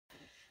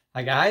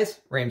Hi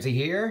guys, Ramsey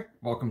here.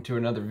 Welcome to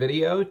another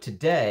video.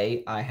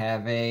 Today I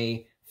have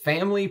a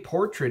family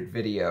portrait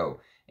video,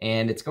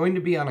 and it's going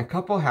to be on a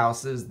couple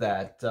houses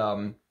that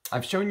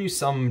I've shown you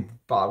some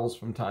bottles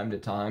from time to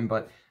time,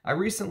 but I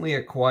recently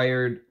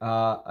acquired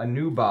a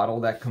new bottle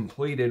that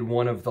completed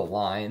one of the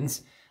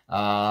lines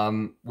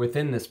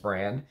within this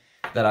brand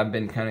that I've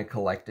been kind of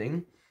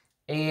collecting.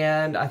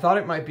 And I thought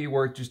it might be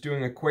worth just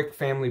doing a quick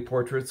family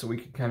portrait so we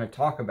could kind of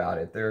talk about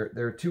it. There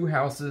are two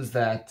houses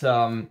that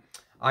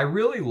I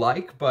really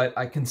like, but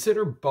I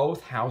consider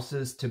both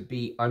houses to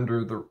be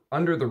under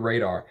the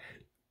radar.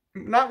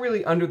 Not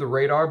really under the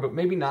radar, but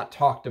maybe not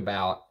talked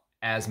about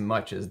as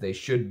much as they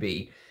should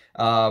be.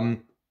 And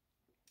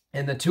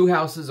the two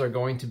houses are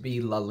going to be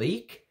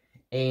Lalique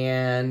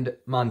and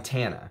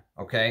Montana,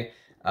 okay?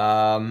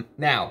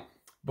 Now,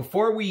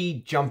 before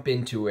we jump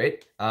into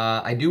it,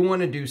 I do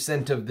want to do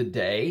scent of the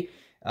day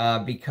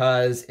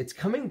because it's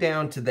coming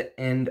down to the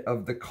end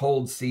of the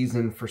cold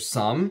season for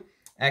some.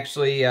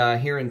 Actually,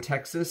 here in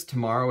Texas,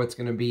 tomorrow it's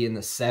going to be in the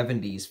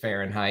 70s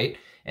Fahrenheit,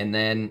 and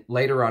then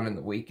later on in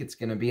the week it's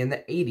going to be in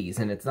the 80s,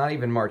 and it's not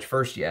even March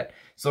 1st yet.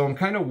 So I'm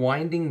kind of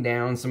winding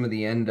down some of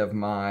the end of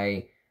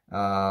my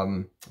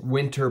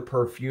winter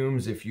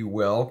perfumes, if you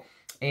will,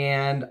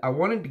 and I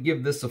wanted to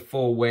give this a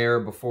full wear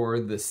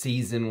before the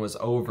season was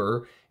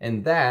over,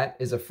 and that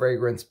is a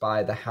fragrance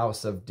by the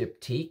House of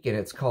Diptyque, and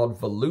it's called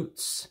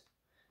Volutes.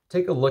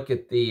 Take a look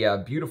at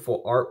the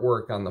beautiful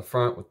artwork on the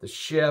front with the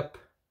ship.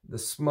 The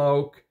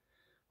smoke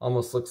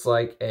almost looks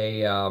like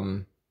a,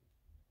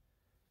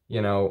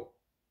 you know,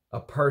 a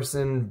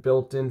person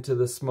built into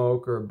the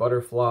smoke, or a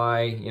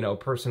butterfly, you know,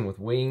 person with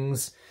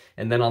wings.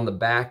 And then on the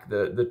back,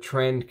 the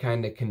trend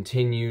kind of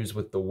continues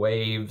with the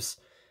waves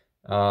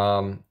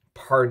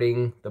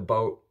parting, the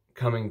boat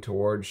coming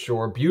towards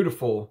shore.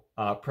 Beautiful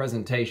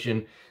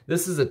presentation.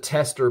 This is a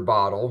tester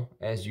bottle,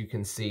 as you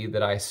can see,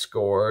 that I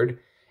scored.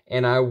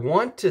 And I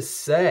want to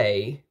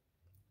say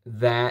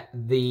that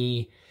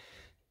the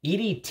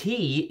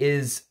EDT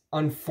is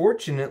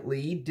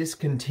unfortunately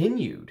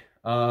discontinued.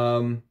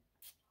 I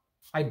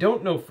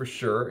don't know for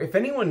sure. If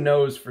anyone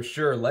knows for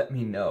sure, let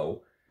me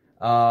know.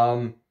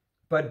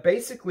 But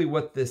basically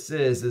what this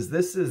is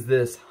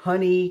this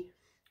honey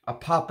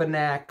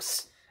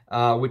apopanax,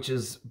 which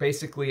is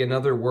basically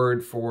another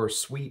word for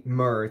sweet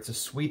myrrh. It's a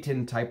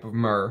sweetened type of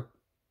myrrh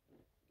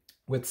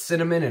with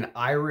cinnamon and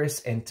iris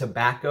and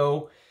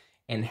tobacco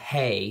and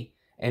hay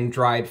and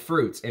dried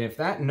fruits. And if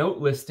that note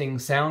listing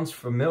sounds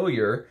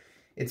familiar,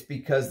 it's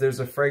because there's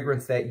a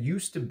fragrance that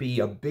used to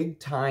be a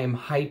big-time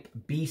hype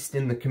beast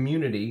in the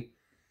community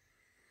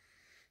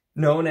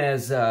known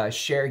as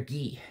Cher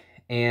Guy.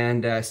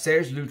 And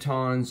Serge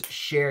Lutens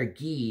Cher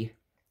Guy,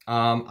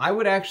 I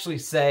would actually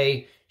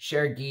say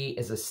Cher Guy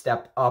is a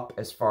step up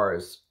as far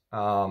as,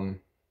 you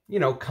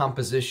know,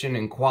 composition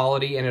and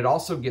quality, and it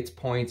also gets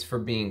points for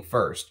being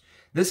first.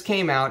 This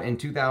came out in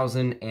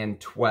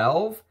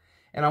 2012,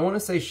 and I want to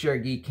say Cher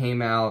Guy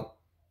came out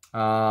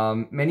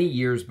many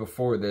years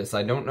before this.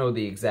 I don't know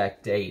the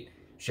exact date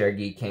Cher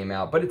Guy came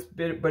out, but it's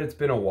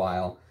been a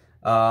while.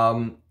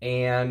 But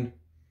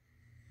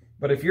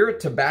if you're a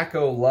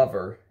tobacco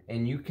lover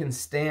and you can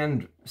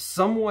stand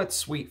somewhat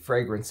sweet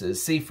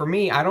fragrances, see, for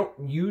me, I don't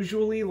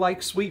usually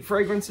like sweet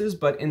fragrances,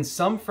 but in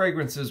some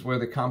fragrances where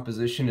the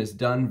composition is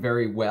done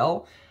very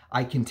well,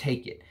 I can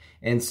take it.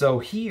 And so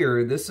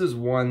here, this is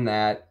one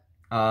that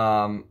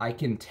I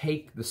can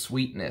take the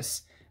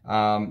sweetness.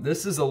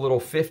 This is a little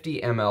 50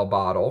 ml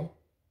bottle.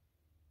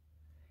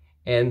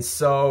 And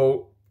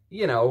so,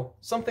 you know,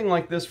 something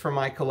like this for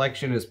my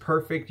collection is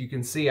perfect. You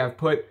can see I've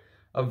put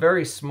a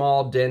very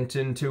small dent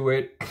into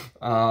it.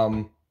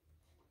 And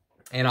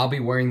I'll be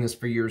wearing this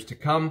for years to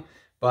come.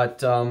 But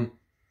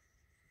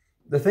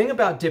the thing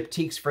about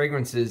Diptyque's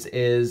fragrances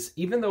is,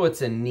 even though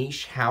it's a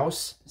niche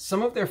house,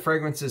 some of their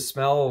fragrances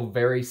smell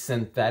very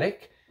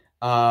synthetic.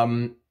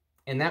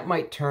 And that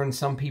might turn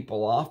some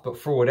people off, but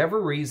for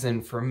whatever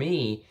reason, for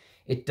me,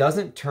 it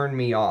doesn't turn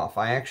me off.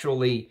 I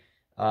actually,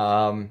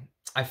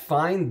 I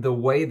find the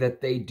way that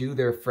they do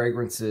their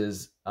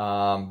fragrances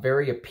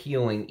very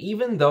appealing,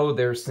 even though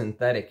they're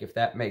synthetic, if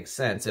that makes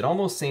sense. It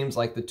almost seems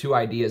like the two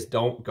ideas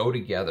don't go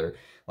together.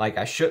 Like,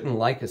 I shouldn't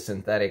like a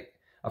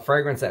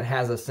fragrance that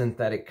has a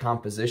synthetic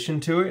composition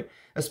to it,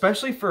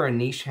 especially for a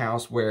niche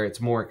house where it's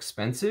more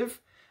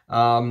expensive.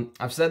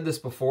 I've said this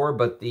before,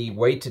 but the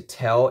way to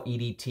tell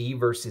EDT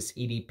versus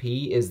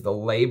EDP is the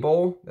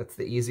label. That's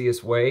the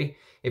easiest way.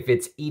 If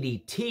it's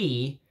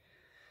EDT,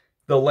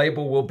 the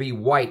label will be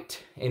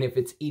white, and if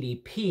it's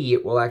EDP,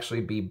 it will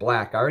actually be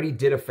black. I already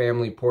did a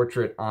family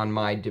portrait on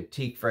my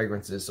Diptyque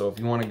fragrances, so if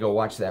you want to go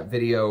watch that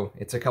video,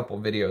 it's a couple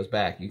videos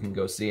back. You can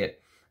go see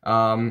it.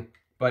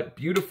 But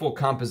beautiful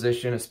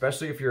composition,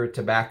 especially if you're a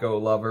tobacco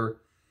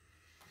lover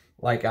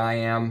like I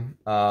am.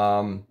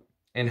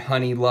 And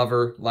honey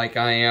lover like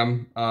I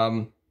am.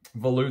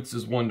 Volutes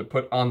is one to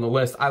put on the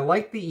list. I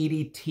like the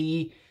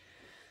EDT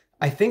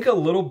I think a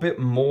little bit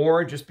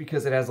more just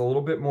because it has a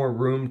little bit more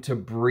room to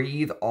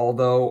breathe,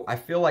 although I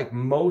feel like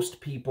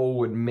most people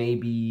would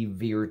maybe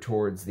veer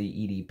towards the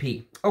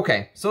EDP.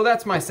 Okay, so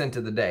that's my scent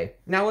of the day.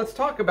 Now let's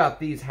talk about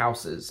these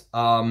houses.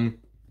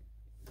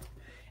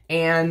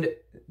 And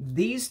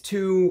these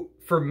two,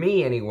 for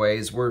me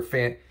anyways, were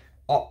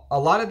a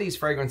lot of these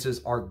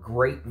fragrances are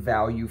great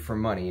value for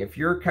money. If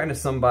you're kind of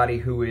somebody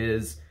who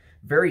is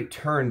very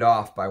turned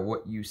off by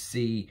what you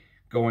see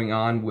going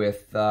on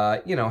with,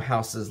 you know,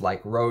 houses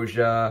like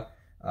Roja,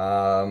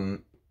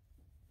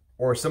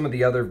 or some of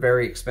the other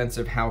very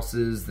expensive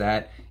houses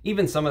that,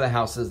 even some of the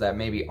houses that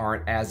maybe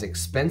aren't as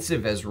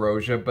expensive as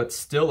Roja, but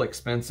still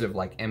expensive,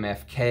 like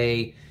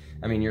MFK.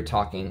 I mean, you're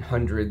talking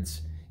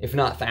hundreds, if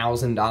not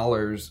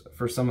 $1,000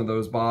 for some of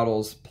those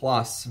bottles,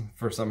 plus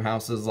for some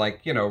houses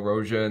like, you know,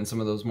 Roja and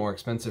some of those more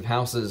expensive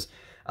houses.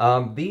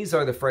 These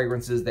are the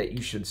fragrances that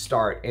you should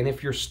start. And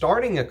if you're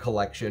starting a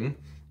collection,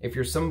 if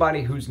you're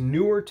somebody who's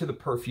newer to the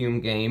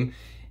perfume game,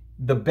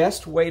 the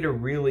best way to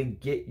really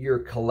get your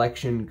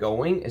collection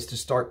going is to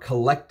start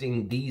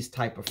collecting these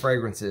type of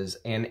fragrances.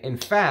 And in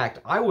fact,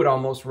 I would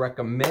almost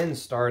recommend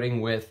starting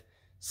with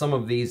some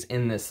of these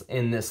in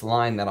this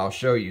line that I'll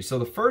show you. So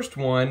the first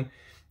one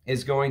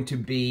is going to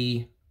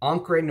be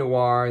Encre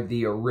Noire,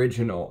 the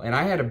original. And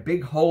I had a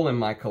big hole in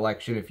my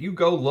collection. If you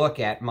go look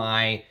at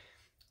my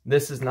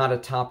This Is Not a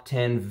Top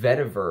 10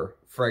 vetiver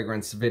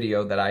fragrance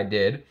video that I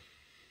did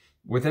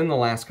within the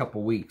last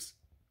couple weeks,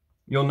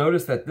 you'll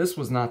notice that this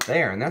was not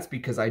there, and that's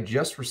because I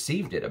just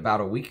received it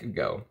about a week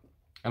ago.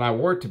 And I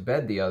wore it to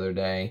bed the other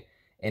day,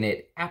 and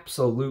it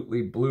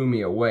absolutely blew me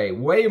away,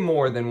 way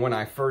more than when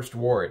I first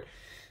wore it.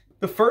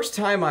 The first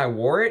time I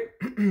wore it,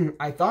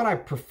 I thought I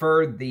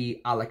preferred the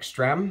à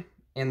l'extrême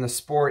and the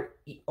Sport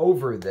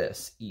over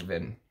this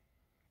even.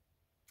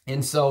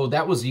 And so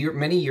that was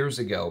many years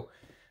ago.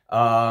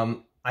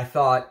 I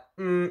thought,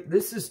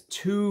 this is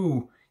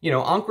too... You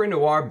know, Encre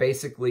Noire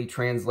basically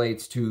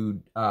translates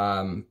to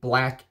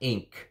black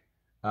ink.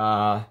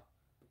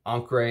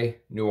 Encre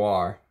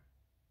Noire.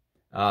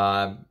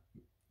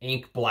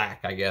 Ink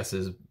black, I guess,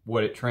 is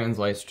what it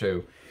translates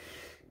to.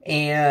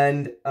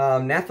 And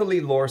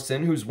Nathalie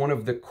Lorson, who's one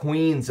of the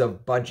queens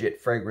of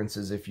budget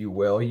fragrances, if you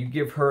will, you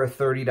give her a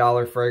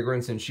 $30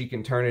 fragrance and she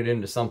can turn it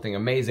into something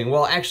amazing.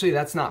 Well, actually,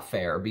 that's not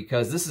fair,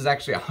 because this is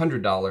actually a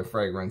 $100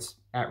 fragrance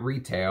at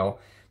retail,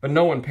 but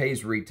no one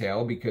pays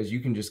retail because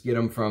you can just get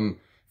them from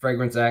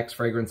Fragrance X,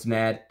 Fragrance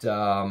Net,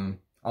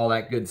 all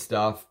that good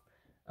stuff.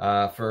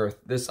 For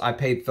this, I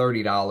paid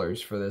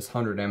 $30 for this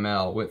 100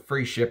 ml with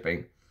free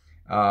shipping.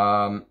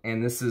 And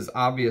this is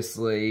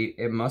obviously,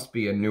 it must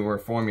be a newer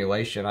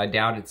formulation. I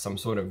doubt it's some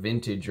sort of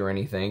vintage or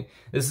anything.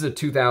 This is a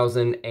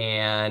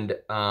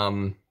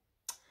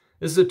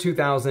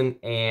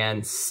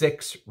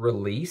 2006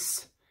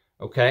 release,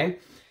 okay?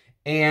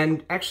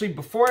 And actually,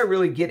 before I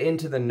really get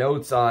into the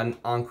notes on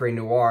Encre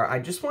Noire, I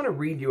just want to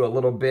read you a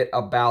little bit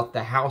about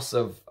the house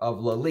of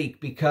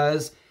Lalique,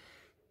 because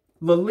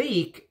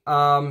Lalique,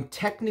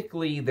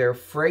 technically their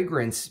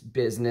fragrance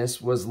business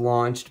was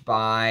launched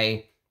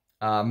by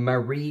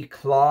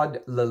Marie-Claude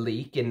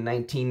Lalique in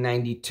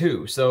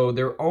 1992. So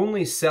they're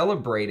only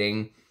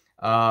celebrating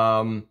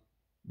their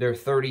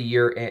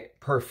 30-year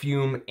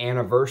perfume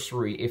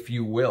anniversary, if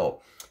you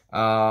will.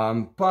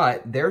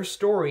 But their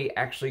story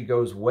actually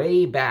goes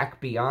way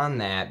back beyond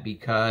that,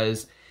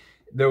 because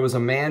there was a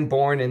man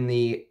born in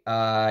the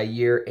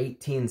year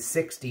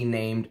 1860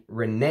 named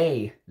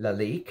René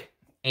Lalique,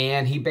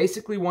 and he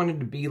basically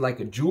wanted to be like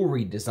a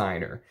jewelry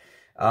designer.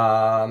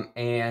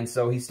 And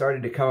so he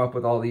started to come up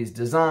with all these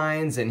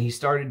designs, and he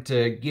started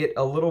to get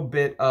a little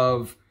bit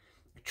of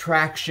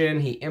traction.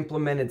 He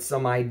implemented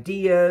some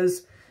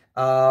ideas,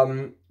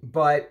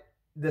 but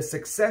the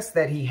success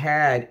that he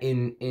had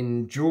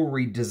in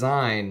jewelry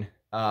design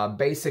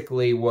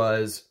basically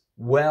was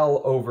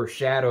well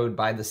overshadowed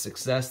by the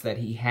success that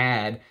he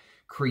had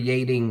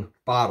creating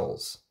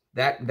bottles.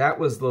 That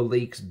was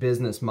Lalique's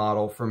business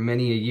model for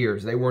many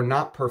years. They were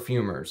not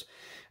perfumers,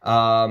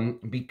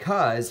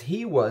 because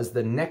he was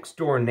the next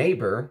door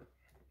neighbor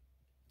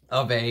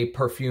of a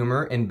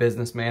perfumer and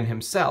businessman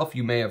himself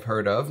you may have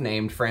heard of,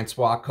 named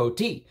Francois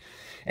Coty.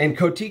 And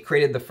Coty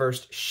created the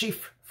first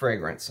Chiffre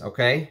fragrance,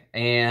 okay?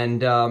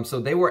 And so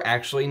they were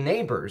actually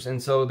neighbors.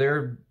 And so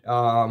their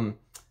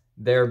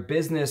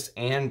business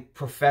and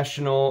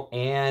professional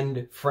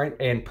and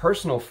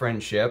personal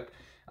friendship,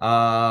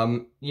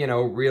 you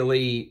know,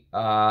 really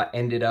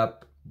ended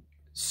up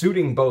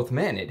suiting both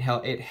men. It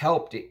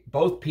helped.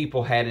 Both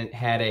people had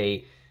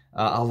a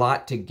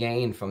lot to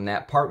gain from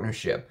that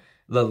partnership.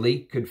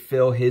 Lalique could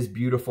fill his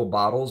beautiful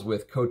bottles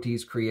with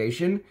Coty's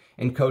creation,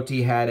 and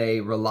Coty had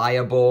a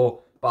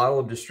reliable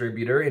bottle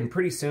distributor, and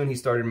pretty soon he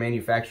started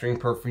manufacturing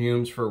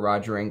perfumes for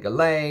Roger &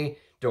 Galley,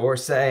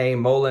 d'Orsay,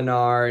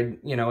 Molinard,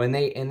 you know, and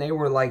they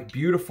were like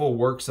beautiful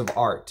works of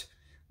art.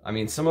 I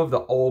mean, some of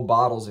the old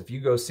bottles, if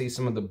you go see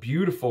some of the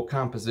beautiful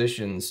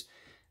compositions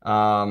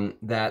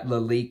that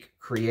Lalique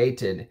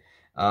created,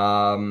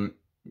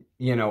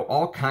 you know,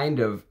 all kinds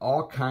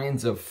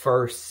of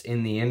firsts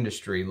in the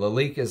industry.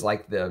 Lalique is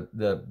like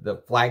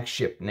the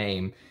flagship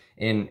name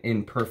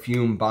in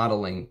perfume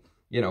bottling.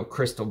 You know,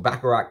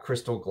 Baccarat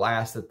crystal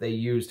glass that they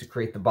use to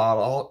create the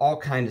bottle, all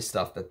kind of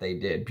stuff that they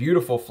did.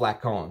 Beautiful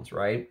flacons,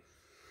 right?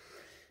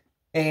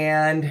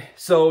 And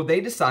so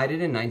they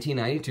decided in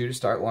 1992 to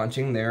start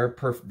launching their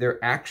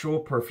actual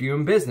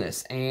perfume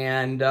business.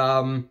 And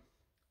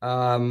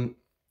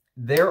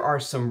there are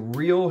some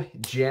real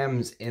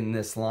gems in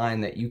this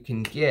line that you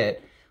can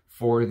get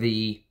for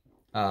the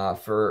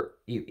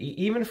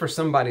even for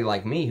somebody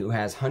like me who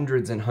has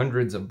hundreds and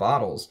hundreds of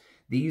bottles.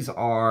 These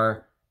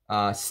are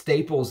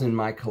staples in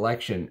my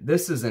collection.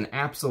 This is an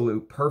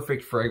absolute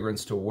perfect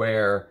fragrance to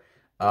wear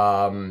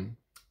when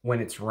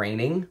it's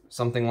raining,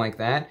 something like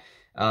that.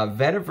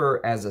 Vetiver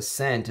as a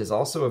scent is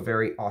also a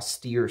very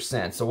austere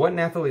scent. So what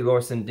Nathalie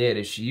Lorson did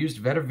is she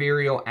used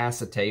vetiveryl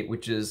acetate,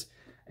 which is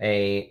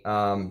a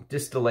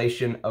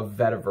distillation of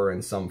vetiver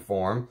in some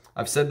form.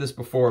 I've said this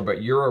before,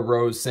 but Eura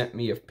Rose sent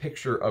me a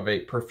picture of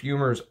a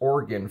perfumer's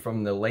organ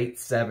from the late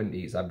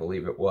 70s, I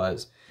believe it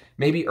was.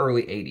 Maybe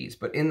early 80s,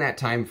 but in that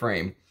time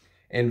frame.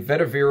 And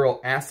vetiveryl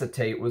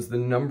acetate was the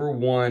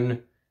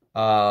 #1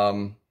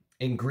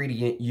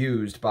 ingredient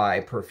used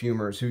by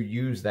perfumers who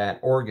use that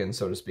organ,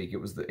 so to speak. It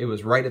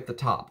was right at the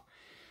top.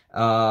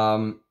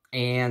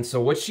 And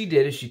so what she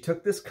did is she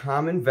took this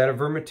common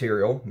vetiver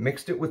material,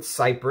 mixed it with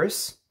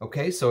cypress,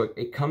 okay, so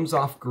it comes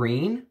off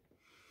green.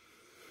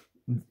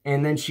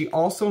 And then she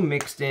also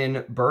mixed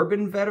in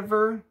bourbon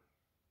vetiver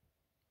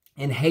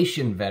and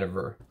Haitian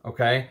vetiver,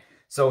 okay?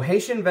 So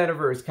Haitian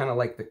vetiver is kind of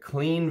like the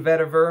clean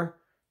vetiver,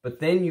 but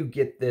then you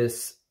get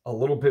this a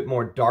little bit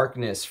more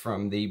darkness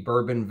from the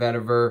bourbon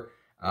vetiver.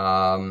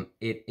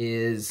 It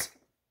is,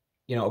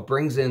 you know, it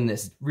brings in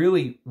this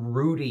really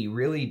rooty,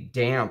 really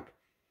damp,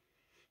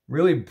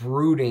 really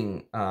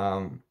brooding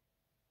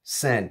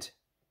scent.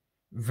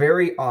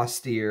 Very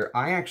austere.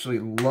 I actually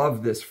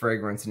love this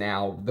fragrance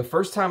now. The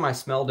first time I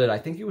smelled it, I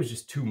think it was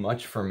just too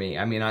much for me.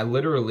 I mean, I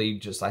literally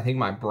just, I think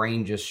my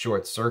brain just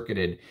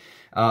short-circuited.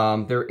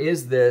 There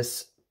is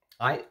this,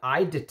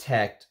 I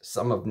detect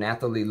some of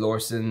Nathalie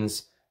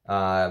Lorson's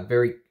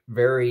very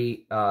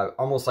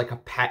almost like a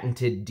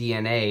patented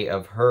DNA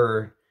of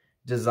her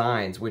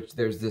designs, which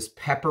there's this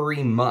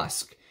peppery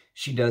musk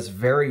she does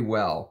very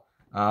well.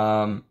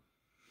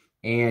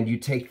 And you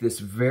take this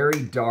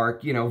very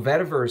dark, you know,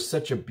 vetiver is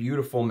such a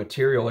beautiful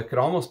material. It could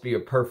almost be a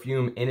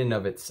perfume in and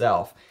of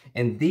itself.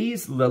 And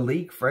these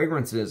Lalique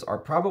fragrances are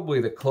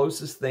probably the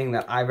closest thing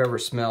that I've ever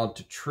smelled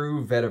to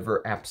true vetiver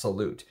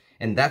absolute.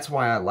 And that's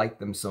why I like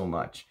them so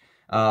much.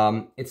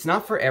 It's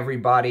not for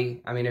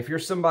everybody. I mean, if you're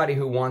somebody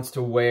who wants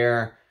to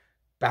wear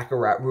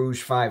Baccarat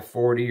Rouge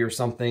 540 or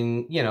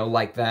something, you know,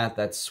 like that,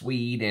 that's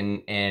sweet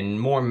and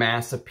more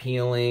mass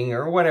appealing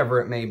or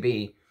whatever it may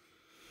be,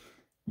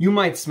 you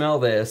might smell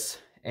this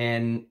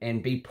and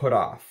be put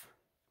off.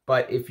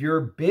 But if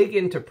you're big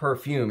into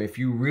perfume, if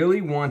you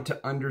really want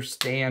to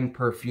understand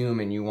perfume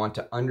and you want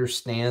to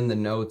understand the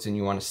notes and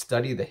you want to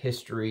study the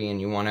history and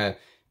you want to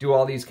do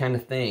all these kind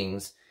of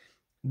things,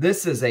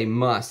 this is a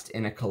must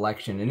in a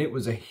collection. And it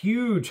was a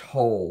huge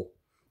hole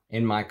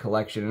in my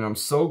collection, and I'm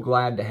so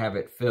glad to have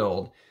it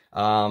filled.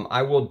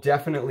 I will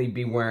definitely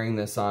be wearing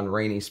this on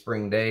rainy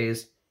spring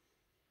days.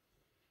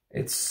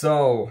 It's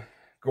so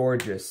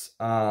gorgeous.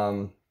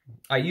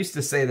 I used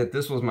to say that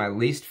this was my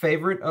least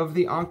favorite of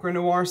the Encre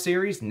Noire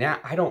series. Now,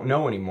 I don't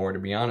know anymore, to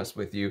be honest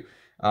with you.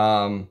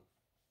 I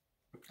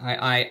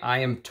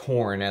am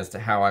torn as to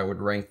how I would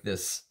rank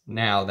this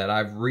now that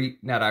I've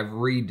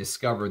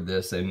rediscovered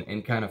this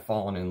and kind of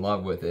fallen in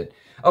love with it.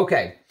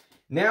 Okay,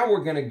 now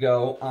we're going to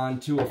go on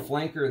to a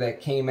flanker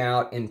that came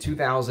out in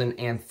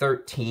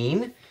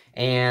 2013.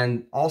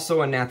 And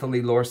also a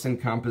Nathalie Lorson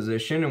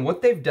composition. And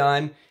what they've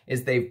done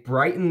is they've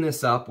brightened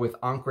this up with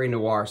Encre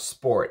Noire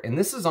Sport. And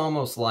this is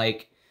almost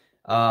like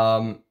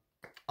Encre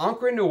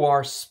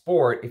Noire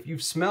Sport. If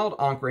you've smelled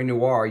Encre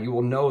Noire, you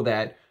will know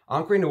that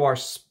Encre Noire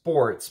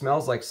Sport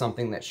smells like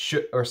something that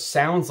should, or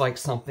sounds like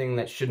something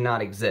that should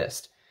not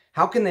exist.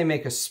 How can they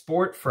make a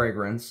sport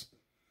fragrance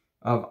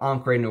of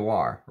Encre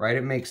Noire, right?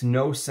 It makes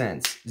no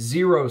sense.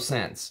 Zero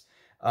sense.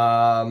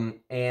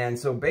 And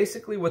so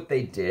basically what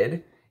they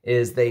did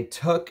is they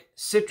took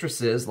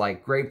citruses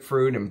like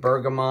grapefruit and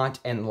bergamot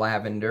and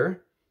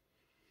lavender.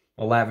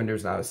 Well,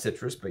 lavender's not a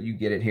citrus, but you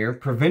get it here.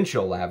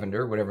 Provincial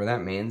lavender, whatever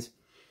that means.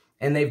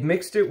 And they've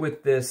mixed it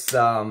with this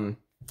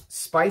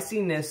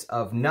spiciness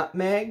of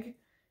nutmeg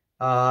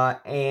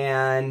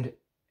and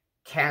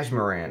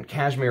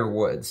cashmere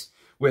woods,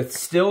 with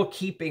still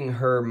keeping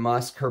her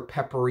musk, her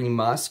peppery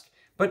musk,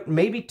 but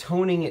maybe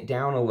toning it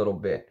down a little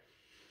bit.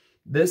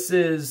 This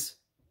is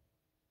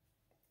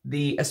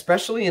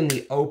especially in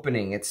the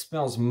opening, it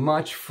smells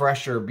much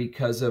fresher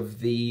because of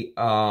the,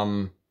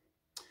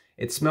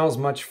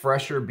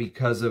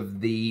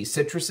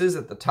 citruses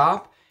at the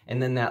top, and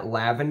then that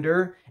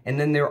lavender. And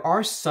then there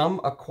are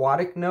some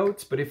aquatic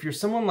notes, but if you're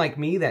someone like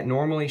me that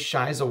normally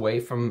shies away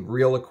from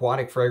real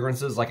aquatic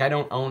fragrances, like I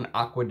don't own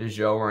Aqua de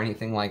Jo or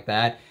anything like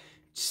that,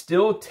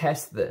 still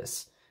test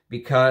this,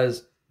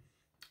 because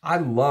I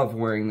love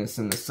wearing this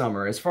in the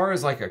summer. As far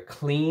as like a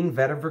clean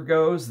vetiver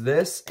goes,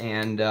 this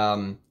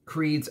and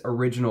Creed's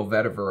Original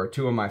Vetiver are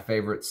two of my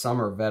favorite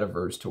summer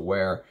vetivers to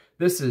wear.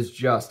 This is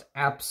just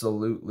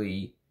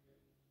absolutely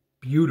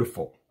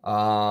beautiful.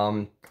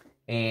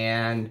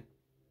 And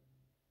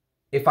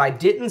if I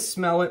didn't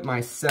smell it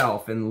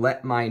myself and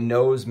let my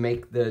nose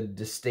make the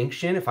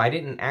distinction, if I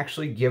didn't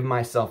actually give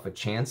myself a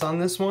chance on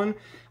this one,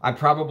 I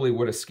probably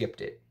would have skipped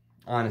it,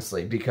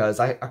 honestly, because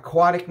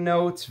aquatic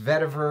notes,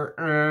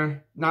 vetiver,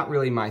 not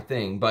really my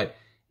thing, but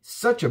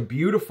such a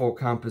beautiful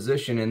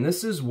composition. And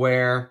this is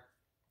where,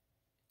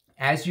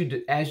 as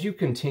you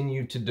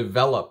continue to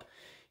develop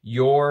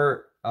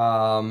your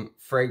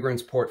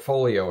fragrance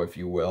portfolio, if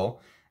you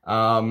will,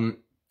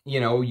 you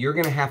know, you're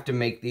going to have to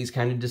make these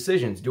kind of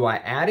decisions. Do I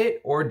add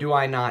it or do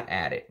I not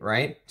add it,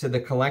 right, to the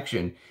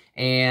collection?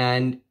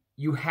 And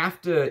you have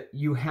to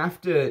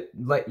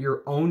let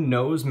your own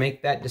nose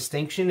make that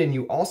distinction. And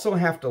you also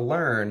have to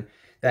learn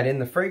that in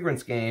the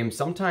fragrance game,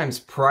 sometimes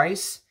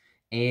price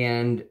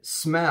and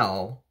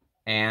smell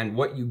and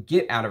what you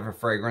get out of a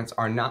fragrance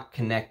are not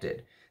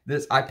connected.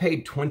 I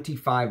paid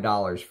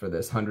 $25 for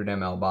this 100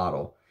 ml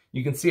bottle.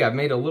 You can see I've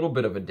made a little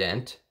bit of a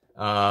dent,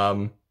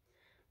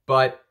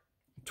 but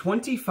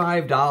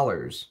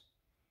 $25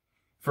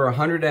 for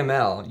 100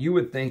 ml, you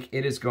would think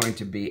it is going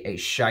to be a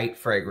shite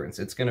fragrance.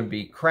 It's going to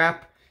be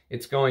crap.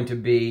 It's going to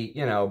be,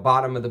 you know,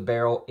 bottom of the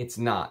barrel. It's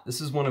not.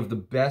 This is one of the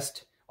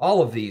best,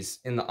 all of these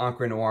in the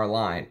Encre Noire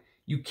line.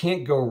 You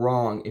can't go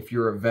wrong if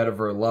you're a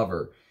vetiver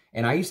lover.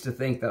 And I used to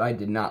think that I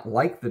did not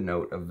like the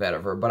note of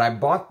vetiver, but I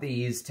bought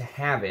these to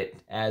have it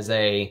as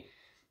a,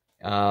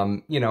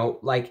 you know,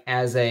 like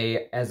as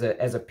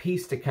a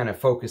piece to kind of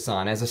focus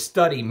on, as a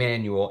study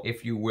manual,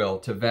 if you will,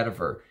 to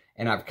vetiver.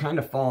 And I've kind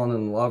of fallen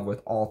in love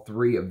with all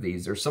three of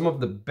these. They're some of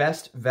the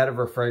best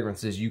vetiver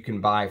fragrances you can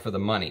buy for the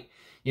money.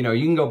 You know,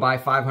 you can go buy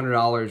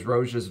 $500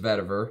 Roja's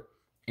vetiver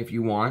if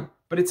you want,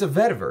 but it's a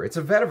vetiver. It's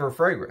a vetiver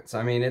fragrance.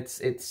 I mean,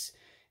 it's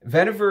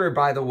vetiver,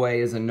 by the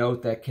way, is a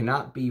note that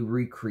cannot be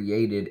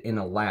recreated in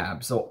a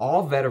lab. So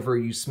all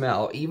vetiver you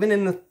smell, even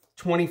in the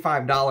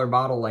 $25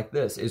 bottle like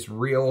this, is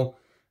real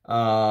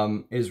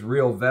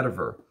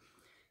vetiver.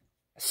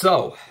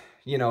 So,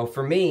 you know,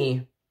 for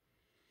me,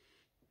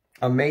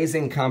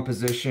 amazing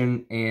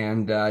composition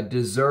and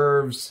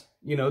deserves,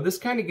 you know, this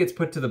kind of gets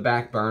put to the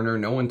back burner.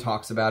 No one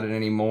talks about it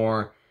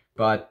anymore,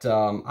 but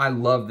I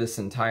love this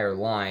entire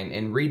line,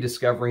 and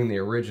rediscovering the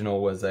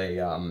original was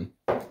a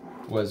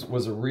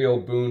was a real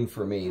boon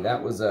for me.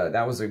 That was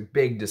a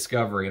big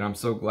discovery, and I'm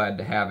so glad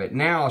to have it.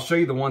 Now I'll show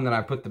you the one that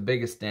I put the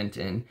biggest dent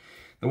in.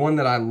 The one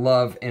that I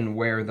love and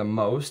wear the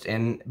most.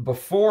 And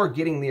before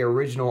getting the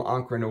original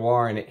Encre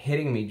Noire and it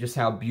hitting me just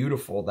how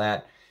beautiful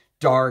that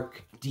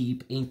dark,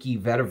 deep, inky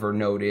vetiver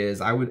note is,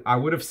 I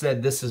would have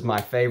said this is my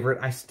favorite.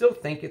 I still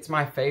think it's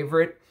my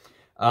favorite.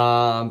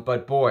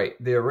 But boy,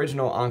 the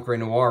original Encre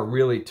Noire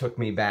really took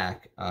me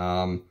back.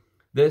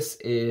 This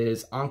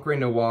is Encre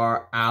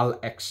Noire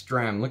à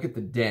l'extrême. Look at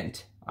the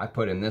dent I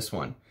put in this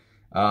one.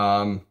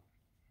 Now,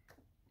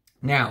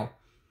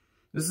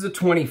 this is a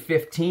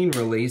 2015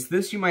 release.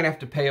 This you might have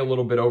to pay a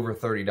little bit over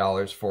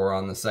 $30 for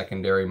on the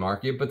secondary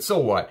market, but so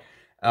what?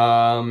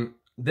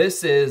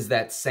 This is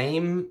that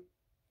same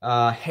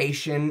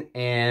Haitian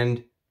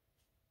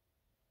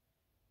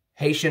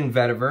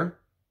vetiver.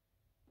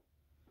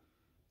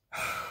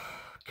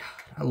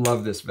 God, I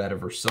love this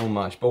vetiver so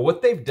much. But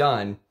what they've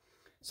done,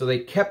 so they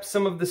kept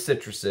some of the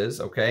citruses,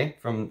 okay,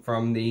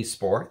 from the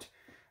sport,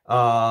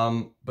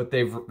 but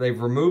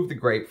they've removed the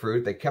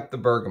grapefruit. They kept the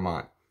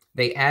bergamot.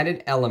 They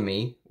added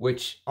elemi,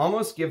 which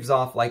almost gives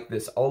off like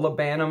this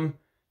olibanum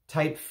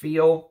type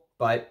feel,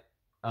 but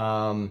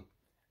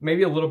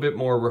maybe a little bit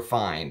more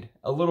refined,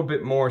 a little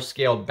bit more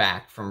scaled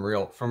back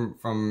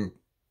from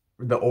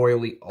the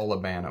oily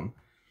olibanum.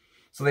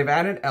 So they've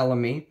added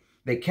elemi.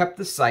 They kept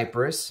the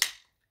cypress.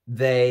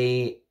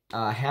 They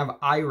have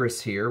iris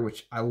here,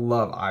 which I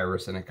love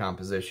iris in a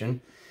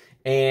composition.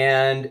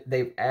 And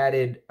they've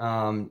added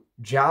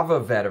Java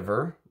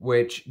vetiver,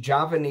 which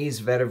Javanese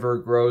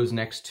vetiver grows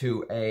next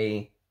to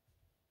a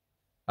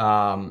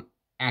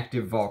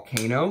active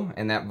volcano,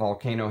 and that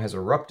volcano has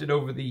erupted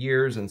over the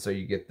years, and so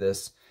you get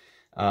this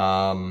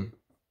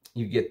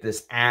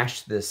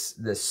ash,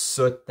 this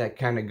soot that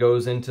kind of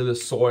goes into the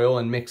soil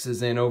and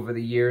mixes in over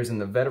the years, and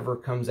the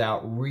vetiver comes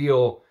out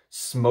real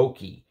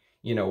smoky.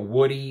 You know,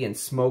 woody and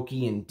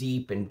smoky and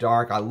deep and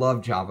dark. I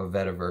love Java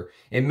vetiver.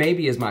 It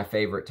maybe is my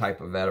favorite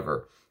type of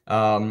vetiver.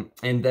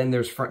 And then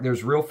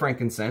there's real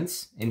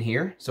frankincense in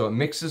here. So it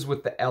mixes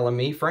with the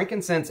elemi.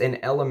 Frankincense and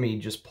elemi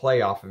just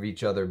play off of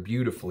each other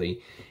beautifully.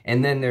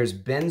 And then there's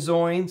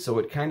benzoin. So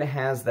it kind of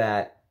has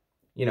that,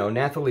 you know,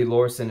 Nathalie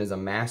Lorson is a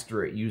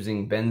master at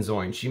using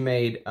benzoin. She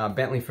made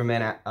Bentley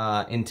Ferment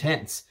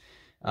Intense,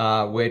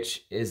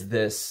 which is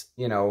this,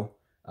 you know,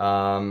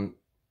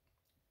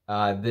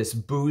 this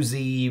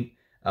boozy,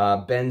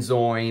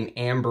 benzoin,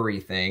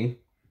 ambery thing.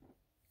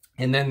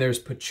 And then there's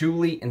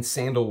patchouli and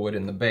sandalwood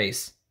in the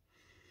base.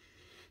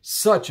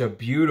 Such a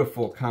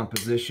beautiful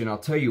composition. I'll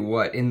tell you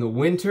what, in the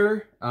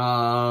winter,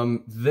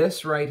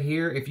 this right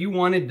here, if you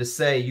wanted to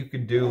say you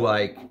could do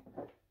like,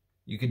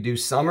 you could do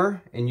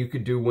summer and you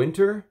could do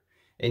winter,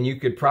 and you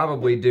could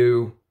probably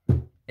do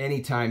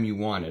anytime you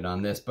wanted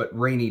on this, but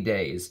rainy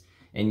days,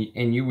 and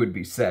you would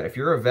be set. If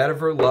you're a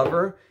vetiver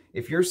lover,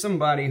 if you're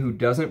somebody who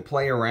doesn't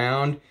play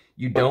around,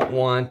 you don't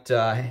want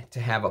to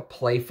have a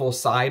playful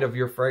side of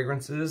your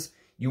fragrances,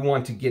 you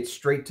want to get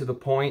straight to the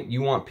point,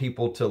 you want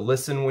people to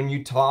listen when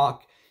you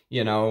talk,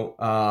 you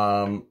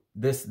know,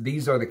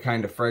 these are the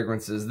kind of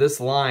fragrances, this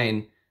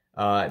line,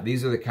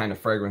 these are the kind of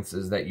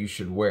fragrances that you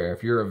should wear.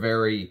 If you're a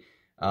very,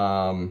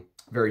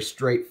 very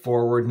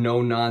straightforward,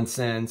 no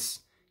nonsense,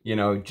 you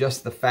know,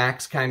 just the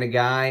facts kind of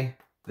guy,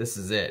 this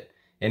is it.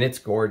 And it's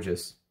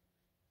gorgeous.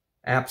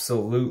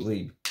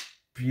 Absolutely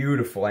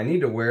beautiful. I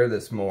need to wear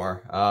this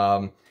more.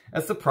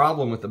 That's the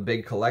problem with a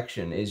big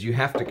collection, is you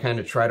have to kind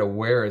of try to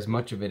wear as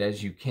much of it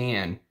as you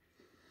can.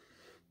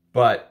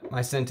 But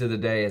my scent of the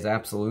day is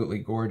absolutely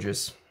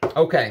gorgeous.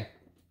 Okay,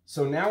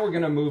 so now we're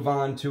going to move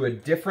on to a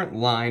different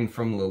line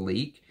from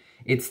Lalique.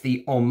 It's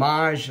the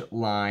Hommage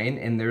line,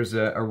 and there's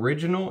an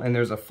original and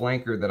there's a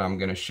flanker that I'm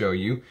going to show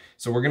you.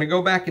 So we're going to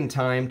go back in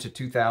time to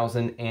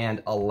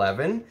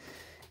 2011.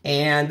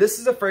 And this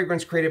is a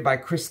fragrance created by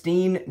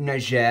Christine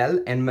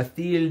Nagel and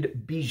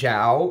Mathilde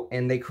Bijou.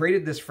 And they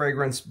created this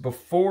fragrance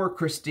before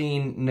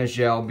Christine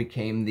Nagel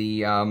became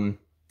the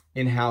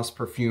in-house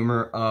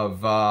perfumer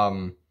of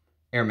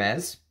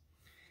Hermes.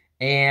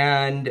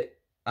 And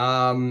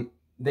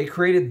they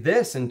created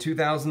this in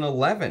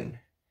 2011.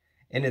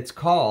 And it's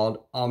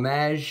called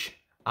Hommage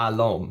à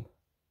l'Homme.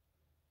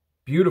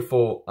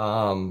 Beautiful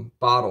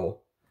bottle.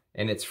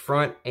 And it's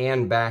front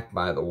and back,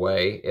 by the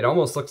way. It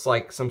almost looks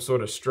like some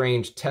sort of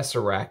strange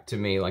tesseract to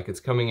me, like it's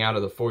coming out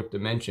of the fourth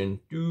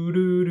dimension.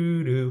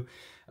 Doo-doo-doo-doo.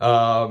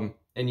 And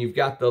you've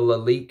got the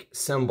Lalique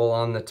symbol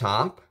on the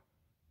top.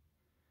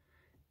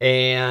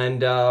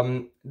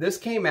 And this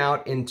came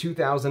out in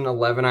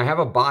 2011. I have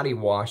a body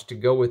wash to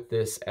go with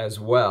this as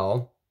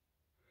well.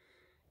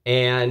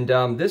 And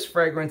this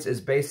fragrance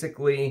is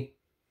basically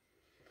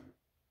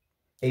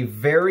a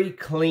very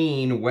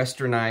clean,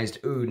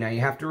 westernized oud. Now, you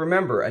have to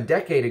remember, a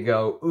decade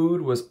ago,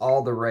 oud was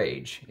all the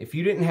rage. If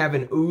you didn't have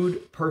an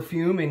oud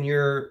perfume in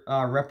your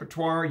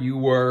repertoire, you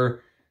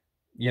were,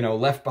 you know,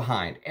 left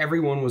behind.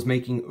 Everyone was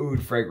making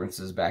oud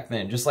fragrances back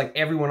then. Just like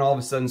everyone all of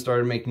a sudden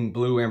started making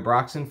blue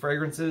ambroxan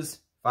fragrances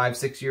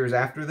 5-6 years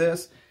after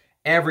this.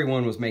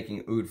 Everyone was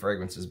making oud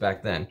fragrances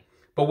back then.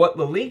 But what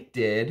Lalique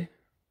did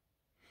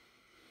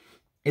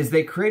is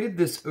they created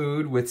this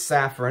oud with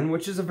saffron,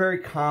 which is a very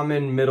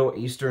common Middle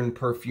Eastern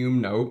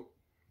perfume note,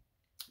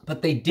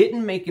 but they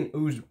didn't make an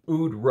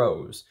oud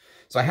rose.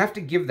 So I have to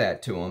give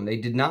that to them. They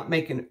did not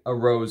make a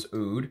rose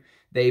oud.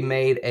 They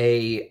made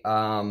a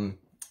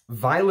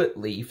violet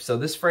leaf. So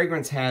this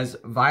fragrance has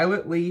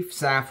violet leaf,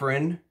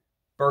 saffron,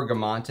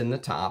 bergamot in the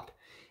top.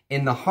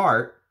 In the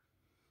heart,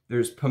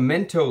 there's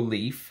pimento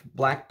leaf,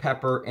 black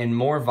pepper, and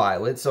more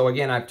violet. So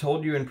again, I've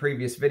told you in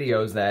previous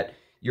videos that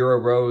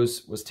Euro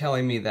Rose was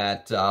telling me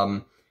that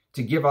to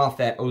give off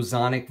that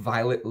ozonic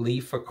violet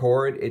leaf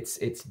accord, it's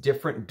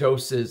different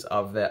doses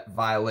of that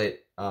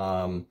violet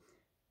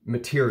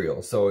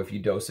material. So if you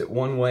dose it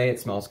one way, it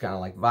smells kind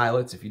of like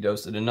violets. If you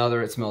dose it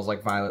another, it smells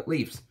like violet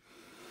leaves.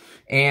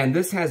 And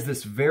this has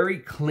this very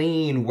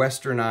clean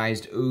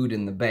westernized oud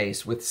in the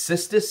base with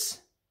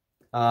cistus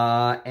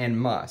and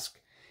musk.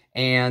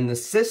 And the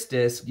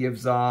cistus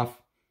gives off,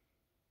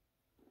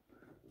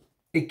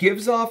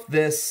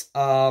 this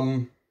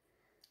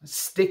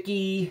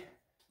sticky,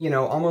 you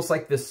know, almost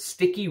like this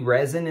sticky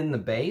resin in the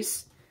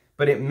base,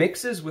 but it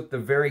mixes with the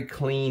very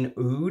clean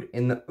oud,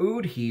 and the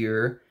oud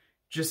here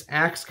just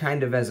acts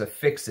kind of as a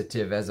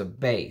fixative, as a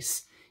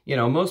base. You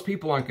know, most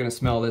people aren't going to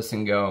smell this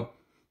and go,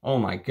 oh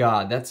my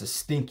God, that's a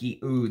stinky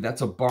oud,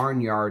 that's a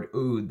barnyard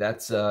oud,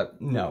 that's a,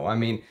 no, I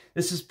mean,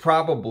 this is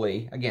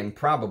probably, again,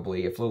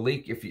 probably, if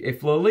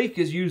Lalique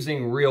is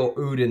using real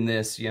oud in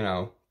this, you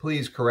know,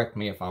 please correct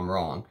me if I'm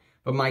wrong.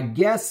 But my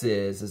guess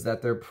is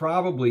that they're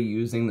probably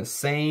using the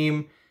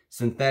same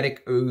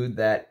synthetic oud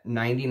that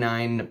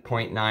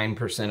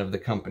 99.9% of the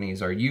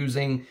companies are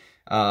using.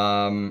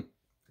 But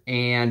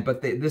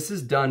this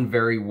is done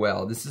very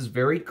well. This is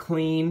very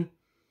clean.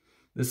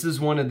 This is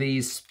one of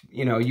these,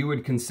 you know, you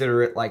would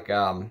consider it like,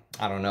 I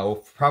don't know,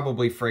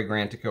 probably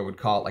Fragrantica would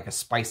call it like a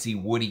spicy,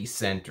 woody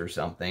scent or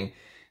something.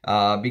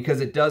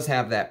 Because it does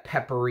have that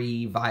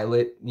peppery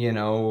violet, you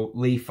know,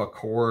 leaf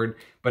accord,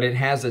 but it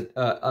has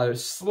a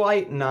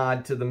slight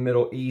nod to the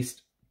Middle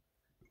East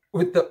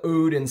with the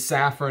oud and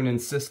saffron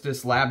and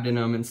cistus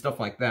labdanum and stuff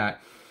like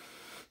that.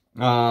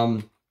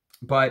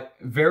 But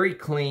very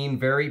clean,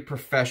 very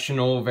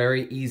professional,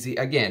 very easy.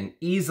 Again,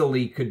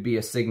 easily could be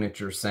a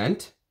signature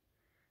scent.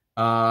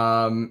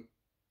 And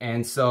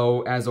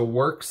so as a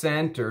work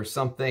scent or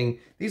something,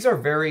 these are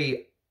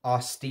very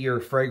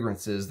austere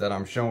fragrances that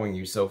I'm showing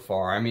you so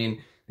far. I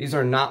mean, these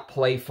are not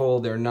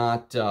playful. They're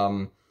not,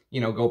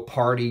 you know, go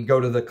party, go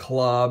to the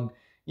club.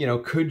 you know,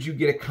 could you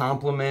get a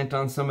compliment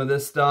on some of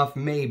this stuff?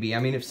 Maybe. I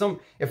mean,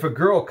 if a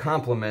girl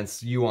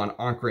compliments you on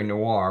Encre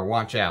Noire,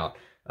 watch out.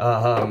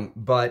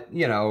 But,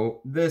 you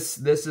know, this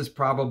is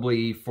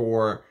probably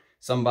for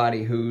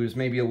somebody who's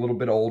maybe a little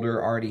bit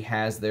older, already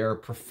has their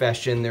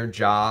profession, their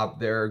job,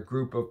 their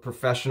group of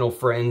professional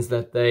friends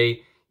that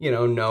they, you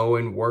know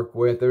and work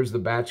with. There's the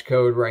batch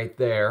code right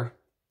there.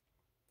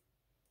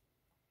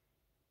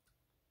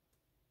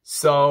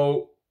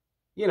 So,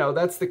 you know,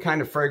 that's the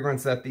kind of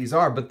fragrance that these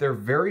are, but they're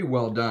very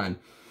well done.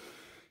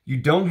 You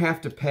don't have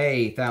to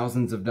pay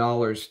thousands of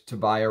dollars to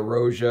buy a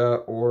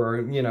Roja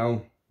or, you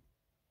know,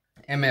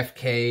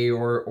 MFK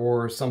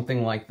or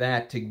something like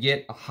that to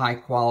get a high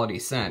quality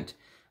scent.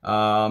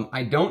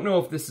 I don't know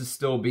if this is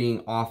still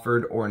being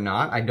offered or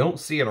not. I don't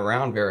see it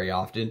around very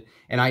often,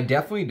 and I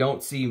definitely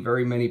don't see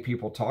very many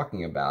people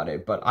talking about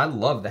it, but I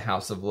love the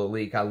House of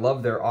Lalique. I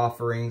love their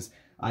offerings.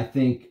 I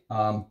think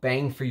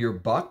bang for your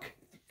buck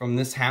from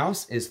this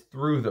house is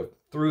through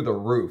the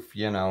roof,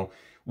 you know.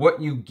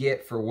 What you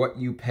get for what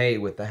you pay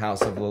with the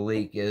House of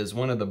Lalique is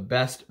one of the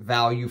best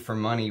value for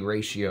money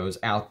ratios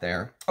out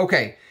there.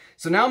 Okay,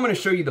 so now I'm going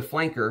to show you the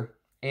flanker,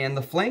 and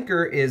the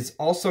flanker is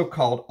also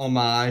called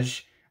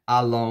Hommage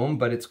à l'Homme,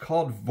 but it's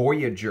called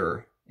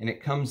Voyageur, and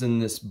it comes in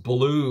this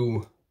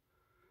blue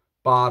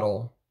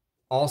bottle,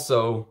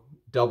 also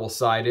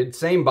double-sided,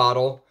 same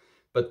bottle,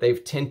 but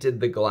they've tinted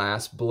the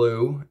glass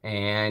blue,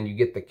 and you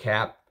get the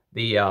cap,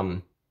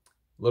 the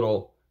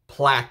little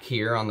plaque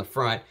here on the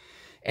front.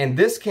 And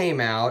this came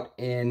out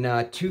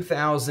in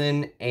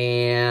 2000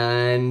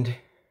 and...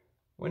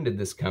 when did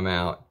this come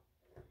out?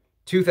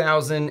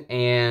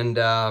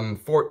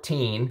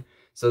 2014.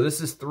 So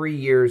this is 3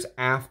 years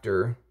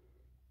after.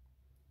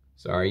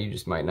 Sorry, you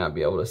just might not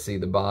be able to see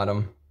the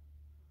bottom.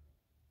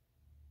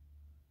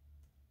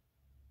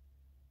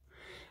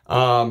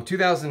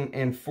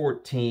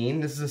 2014.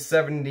 This is a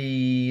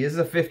 70. This is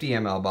a 50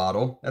 ml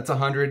bottle. That's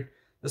 100.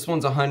 This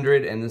one's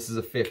 100, and this is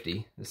a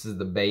 50. This is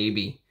the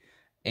baby.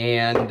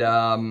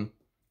 And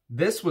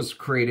this was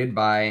created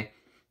by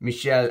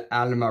Michel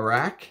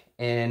Almarac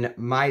and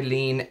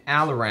Mylene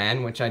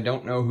Alaran, which I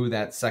don't know who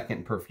that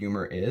second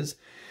perfumer is.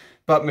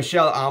 But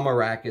Michel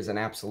Almarac is an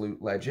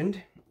absolute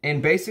legend.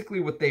 And basically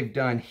what they've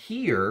done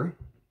here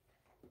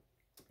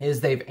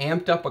is they've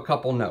amped up a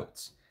couple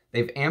notes.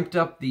 They've amped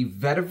up the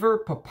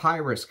vetiver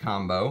papyrus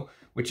combo,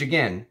 which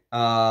again,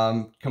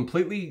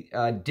 completely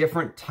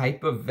different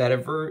type of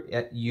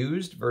vetiver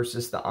used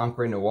versus the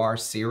Encre Noire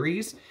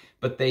series,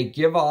 but they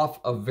give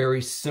off a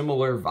very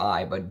similar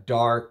vibe, a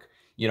dark,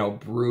 you know,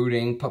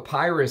 brooding.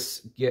 Papyrus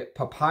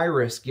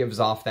gives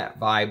off that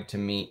vibe to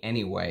me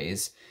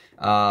anyways.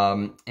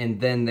 And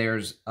then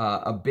there's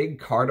a big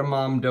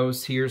cardamom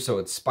dose here, so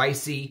it's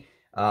spicy,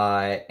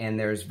 and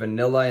there's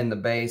vanilla in the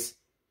base.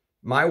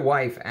 My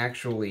wife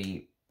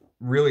actually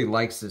really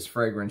likes this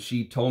fragrance.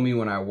 She told me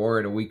when I wore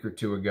it a week or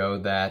two ago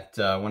that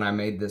when I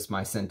made this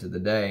my scent of the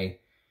day,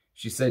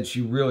 she said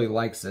she really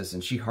likes this,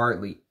 and she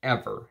hardly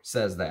ever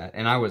says that.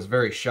 And I was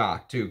very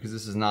shocked, too, because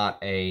this is not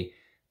a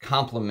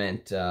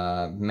compliment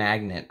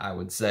magnet, I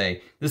would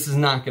say. This is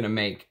not going to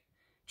make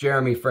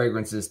Jeremy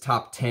Fragrance's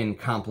top 10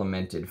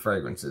 complimented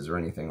fragrances or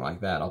anything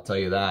like that, I'll tell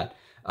you that.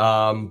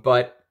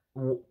 But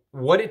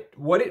what it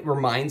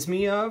reminds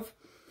me of,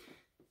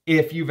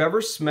 if you've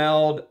ever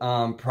smelled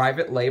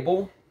Private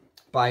Label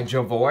by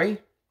Jovoy,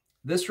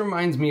 this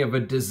reminds me of a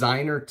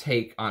designer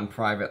take on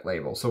Private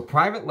Label. So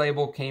Private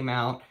Label came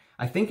out,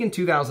 I think, in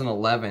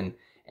 2011,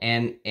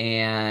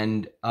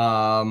 and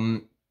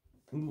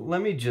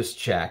let me just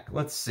check.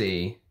 Let's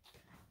see.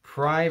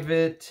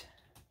 Private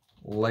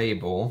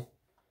Label.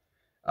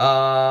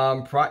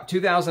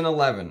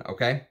 2011,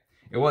 okay?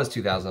 It was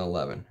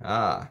 2011.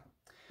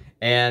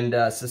 And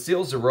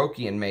Cécile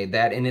Zarokian made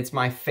that, and it's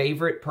my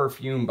favorite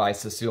perfume by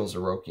Cécile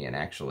Zarokian,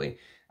 actually.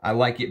 I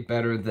like it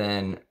better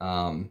than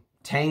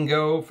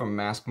Tango from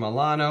Masque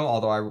Milano,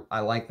 although I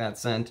like that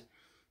scent.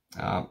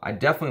 I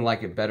definitely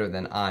like it better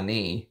than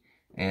Ani.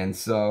 And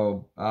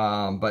so,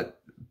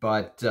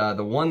 but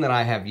the one that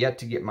I have yet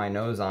to get my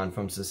nose on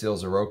from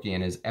Cécile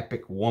Zarokian is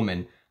Epic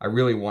Woman. I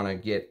really want to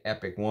get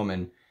Epic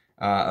Woman,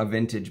 a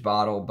vintage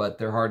bottle, but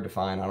they're hard to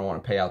find. I don't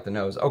want to pay out the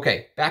nose.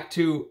 Okay, back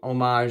to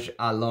Hommage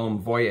à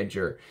l'Homme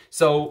Voyageur.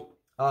 So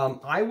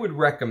I would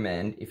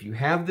recommend, if you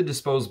have the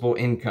disposable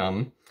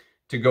income,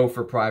 to go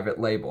for Private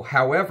Label.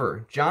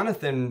 However,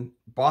 Jonathan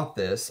bought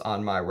this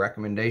on my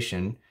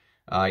recommendation.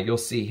 You'll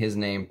see his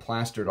name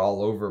plastered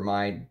all over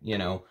my, you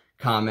know,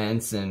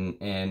 comments,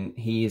 and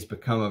he's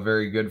become a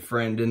very good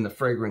friend in the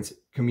fragrance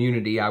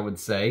community, I would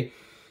say.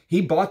 He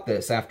bought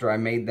this after I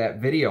made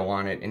that video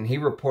on it, and he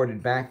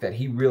reported back that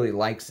he really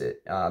likes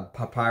it.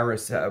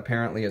 Papyrus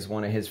apparently is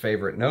one of his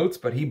favorite notes,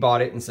 but he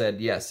bought it and said,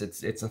 yes,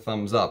 it's a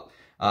thumbs up.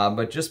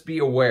 But just be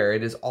aware,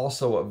 it is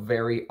also a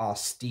very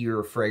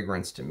austere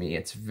fragrance to me.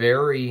 It's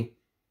very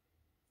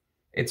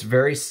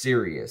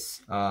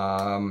serious.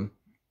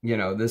 You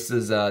know, this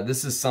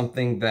is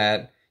something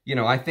that, you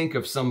know, I think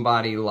of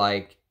somebody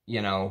like,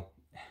 you know,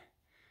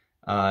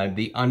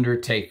 The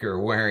Undertaker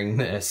wearing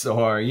this,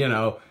 or, you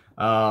know,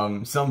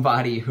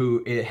 somebody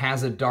who it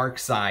has a dark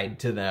side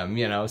to them,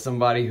 you know,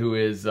 somebody who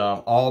is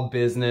all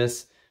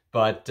business,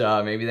 but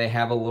maybe they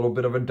have a little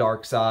bit of a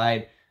dark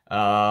side.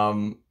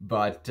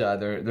 But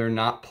they're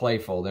not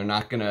playful. They're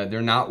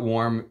not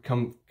warm.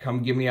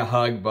 Come give me a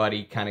hug,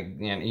 buddy. Kind of,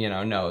 you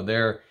know,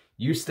 no,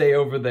 you stay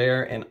over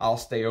there and I'll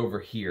stay over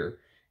here.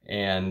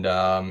 And,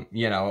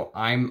 you know,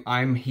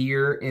 I'm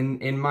here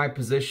in my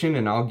position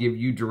and I'll give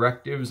you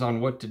directives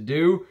on what to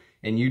do,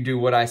 and you do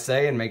what I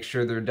say and make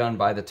sure they're done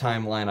by the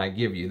timeline I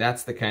give you.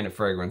 That's the kind of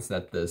fragrance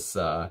that this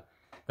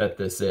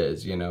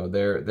is, you know.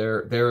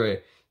 They're a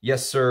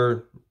yes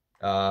sir,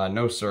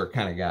 no sir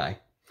kind of guy.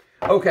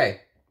 Okay.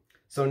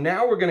 So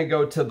now we're going to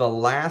go to the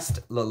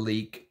last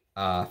Lalique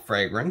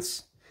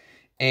fragrance,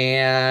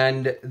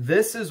 and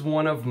this is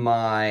one of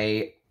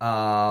my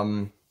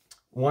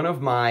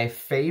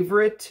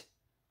favorite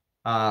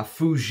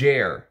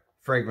fougere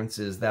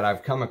fragrances that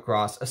I've come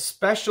across,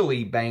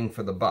 especially bang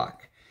for the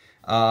buck.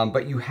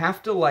 But you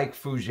have to like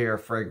fougere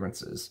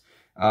fragrances.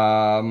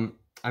 I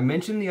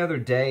mentioned the other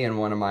day in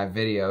one of my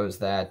videos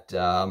that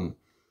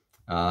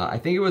I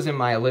think it was in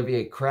my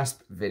Olivier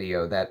Cresp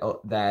video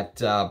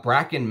that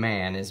Bracken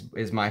Man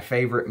is my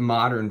favorite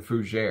modern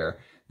fougere.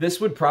 This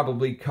would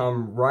probably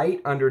come right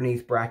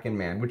underneath Bracken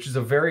Man, which is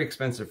a very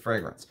expensive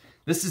fragrance.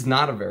 This is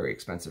not a very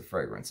expensive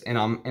fragrance, and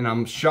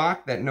I'm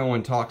shocked that no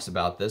one talks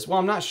about this. Well,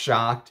 I'm not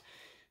shocked,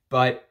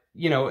 but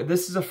you know,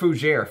 this is a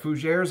fougere.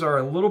 Fougeres are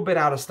a little bit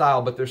out of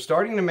style, but they're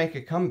starting to make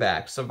a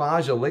comeback.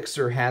 Sauvage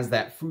Elixir has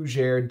that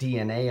fougere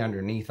DNA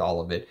underneath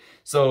all of it,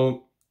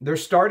 so they're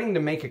starting to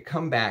make a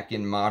comeback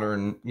in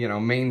modern, you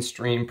know,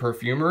 mainstream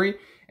perfumery.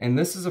 And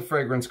this is a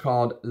fragrance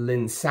called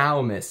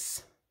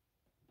L'insoumis.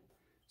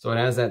 So it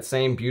has that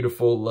same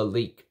beautiful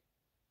Lalique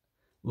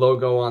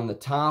logo on the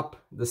top,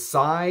 the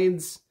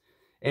sides.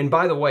 And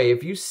by the way,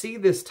 if you see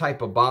this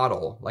type of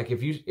bottle, like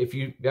if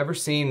you've ever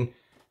seen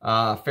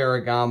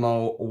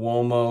Ferragamo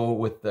Uomo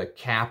with the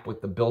cap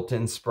with the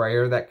built-in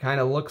sprayer that kind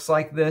of looks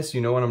like this,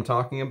 you know what I'm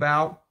talking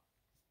about?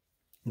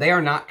 They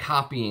are not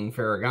copying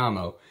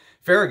Ferragamo.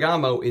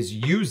 Ferragamo is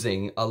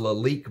using a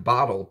Lalique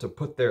bottle to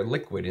put their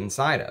liquid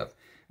inside of.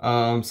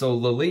 So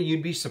Lalique,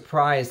 you'd be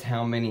surprised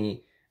how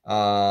many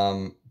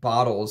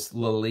bottles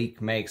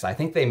Lalique makes. I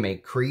think they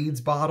make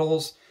Creed's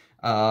bottles.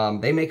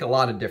 They make a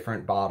lot of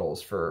different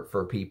bottles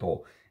for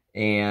people.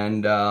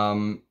 And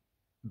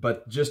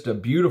but just a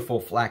beautiful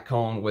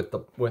flacon with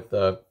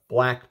the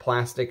black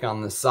plastic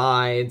on the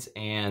sides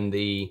and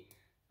the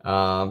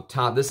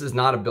top. This is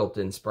not a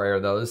built-in sprayer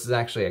though. This is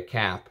actually a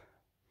cap.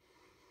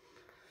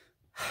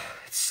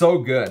 It's so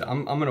good.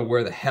 I'm going to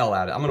wear the hell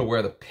out of it. I'm going to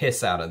wear the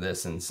piss out of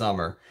this in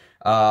summer.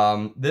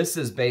 This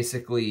is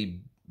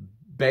basically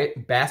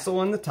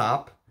basil in the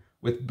top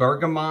with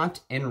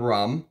bergamot and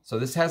rum. So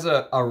this has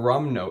a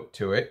rum note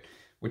to it,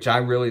 which I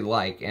really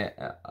like.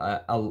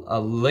 A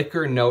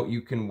liquor note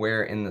you can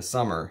wear in the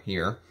summer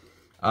here.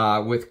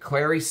 With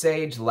clary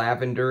sage,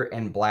 lavender,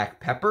 and black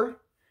pepper.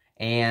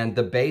 And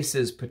the base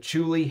is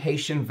patchouli,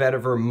 Haitian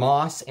vetiver,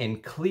 moss,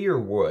 and clear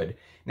wood.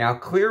 Now,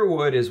 clear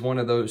wood is one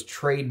of those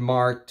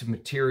trademarked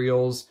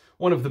materials.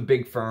 One of the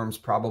big firms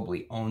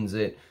probably owns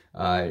it,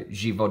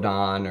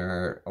 Givaudan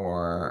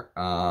or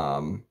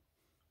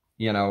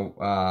you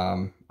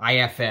know,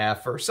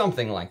 IFF or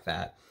something like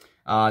that.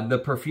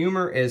 The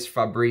perfumer is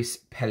Fabrice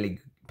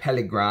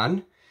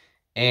Pellegrin,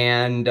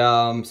 and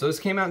so this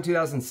came out in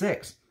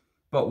 2006.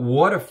 But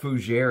what a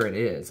fougere it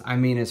is. I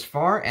mean, as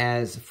far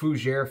as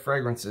fougere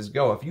fragrances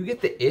go, if you get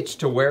the itch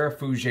to wear a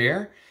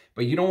fougere,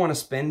 but you don't want to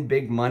spend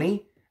big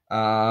money,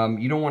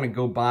 you don't want to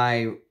go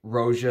buy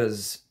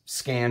Roja's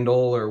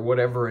Scandal or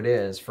whatever it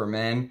is for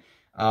men,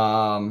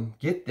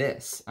 get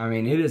this. I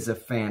mean, it is a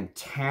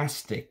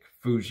fantastic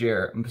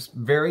fougere. It's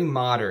very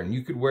modern.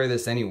 You could wear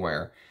this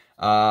anywhere.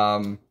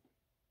 I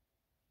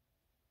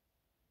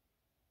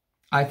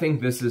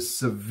think this is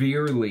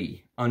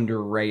severely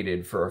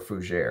underrated for a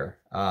fougere.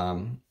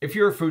 If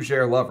you're a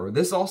fougere lover,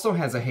 this also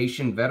has a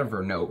Haitian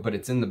vetiver note, but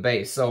it's in the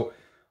base. So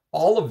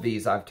all of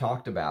these I've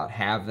talked about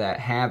have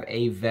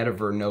a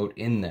vetiver note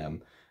in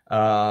them.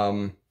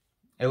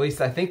 At least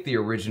I think the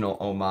original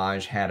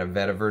Hommage had a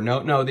vetiver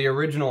note. No, the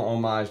original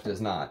Hommage does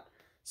not.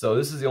 So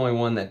this is the only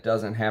one that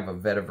doesn't have a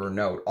vetiver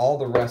note. All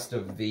the rest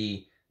of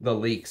the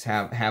Laliques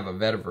have a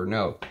vetiver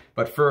note.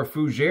 But for a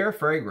fougere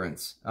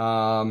fragrance,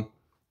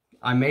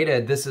 I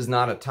made this is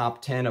not a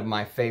top 10 of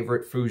my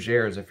favorite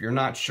fougeres. If you're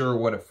not sure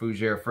what a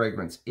fougere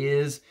fragrance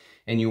is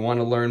and you want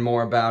to learn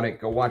more about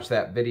it, go watch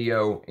that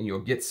video and you'll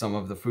get some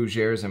of the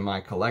fougeres in my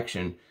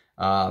collection.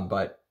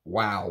 But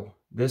wow,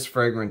 this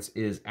fragrance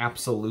is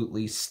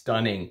absolutely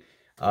stunning.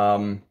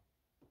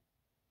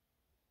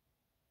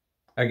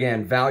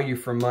 Again, value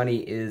for money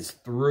is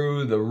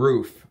through the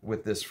roof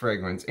with this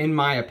fragrance, in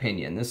my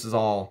opinion. This is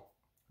all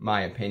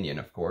my opinion,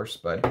 of course,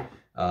 but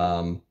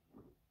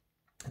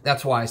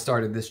that's why I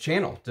started this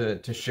channel,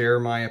 to share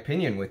my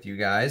opinion with you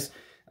guys.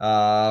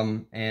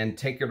 And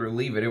take it or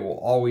leave it, it will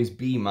always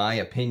be my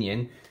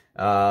opinion.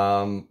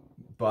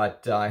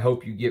 But I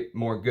hope you get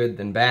more good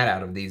than bad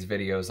out of these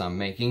videos I'm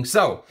making.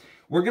 So,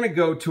 we're going to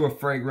go to a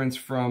fragrance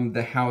from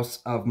the house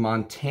of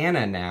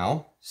Montana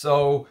now.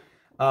 So,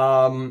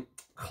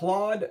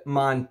 Claude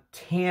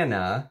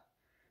Montana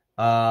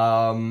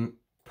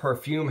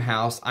Perfume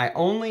House. I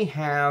only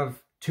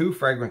have 2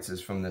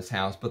 fragrances from this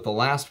house, but the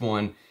last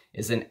one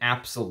is an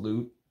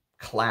absolute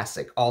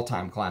classic,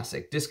 all-time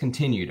classic.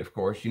 Discontinued, of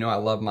course. You know I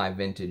love my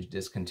vintage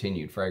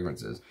discontinued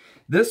fragrances.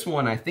 This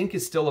one I think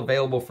is still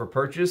available for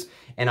purchase,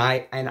 and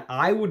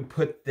I would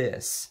put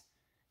this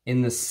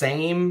in the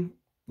same,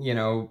 you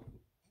know,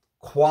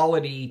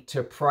 quality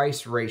to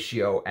price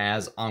ratio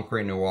as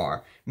Encre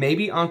Noire.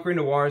 Maybe Encre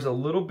Noire is a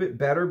little bit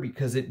better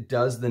because it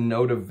does the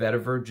note of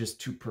vetiver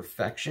just to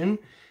perfection.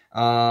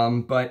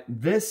 But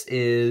this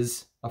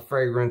is a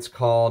fragrance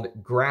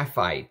called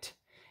Graphite.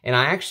 And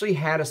I actually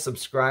had a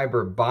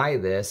subscriber buy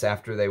this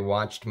after they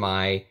watched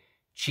my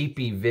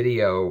cheapy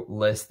video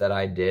list that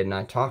I did, and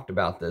I talked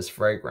about this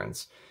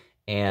fragrance.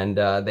 And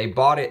they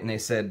bought it, and they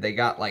said they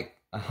got like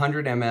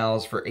 100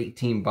 mLs for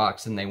 18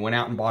 bucks, and they went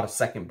out and bought a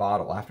second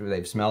bottle after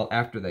they smelled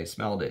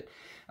it.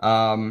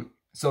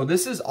 So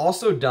this is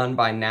also done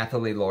by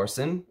Nathalie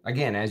Lorson.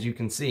 Again, as you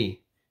can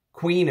see,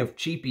 queen of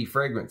cheapy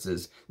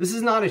fragrances. This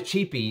is not a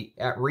cheapie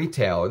at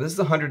retail. This is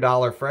a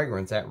 $100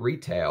 fragrance at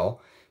retail,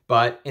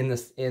 but in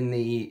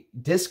the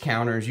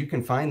discounters, you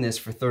can find this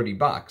for 30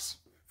 bucks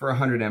for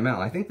 100 ml.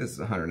 I think this is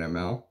 100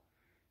 ml.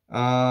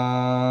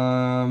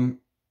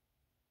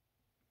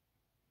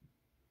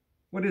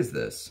 What is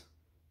this?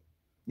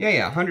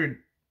 Yeah, 100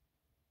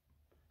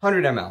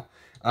 ml.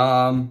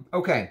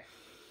 Okay.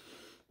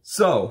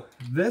 So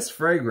this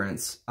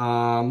fragrance,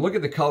 look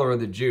at the color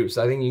of the juice.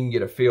 I think you can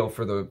get a feel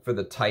for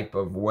the type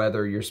of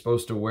weather you're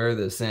supposed to wear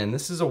this in.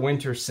 This is a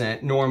winter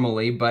scent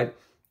normally, but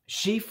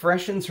she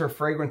freshens her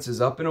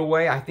fragrances up in a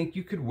way I think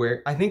you could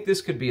wear. I think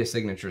this could be a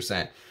signature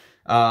scent,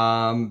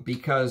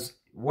 because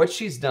what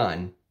she's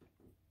done,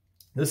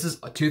 this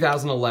is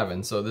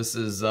 2011, so this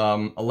is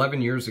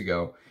 11 years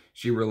ago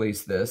she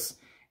released this.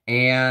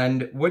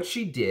 And what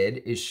she did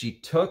is she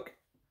took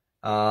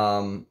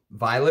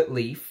violet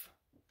leaf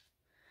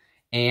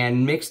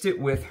and mixed it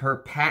with her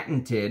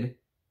patented,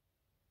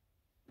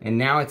 and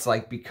now it's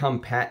like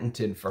become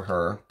patented for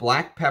her,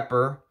 black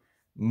pepper,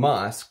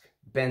 musk,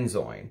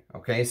 benzoin.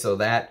 Okay, so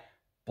that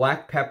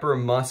black pepper,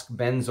 musk,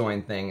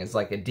 benzoin thing is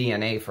like a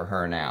DNA for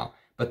her now.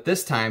 But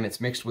this time it's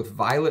mixed with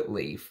violet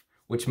leaf,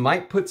 which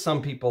might put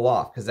some people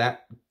off because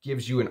that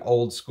gives you an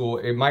old school,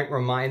 it might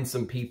remind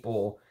some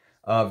people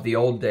of the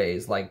old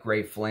days like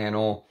gray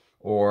flannel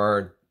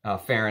or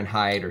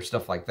Fahrenheit or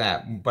stuff like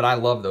that. But I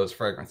love those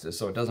fragrances,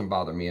 so it doesn't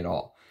bother me at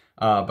all.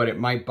 But it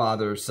might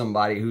bother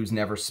somebody who's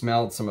never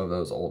smelled some of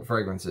those old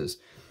fragrances.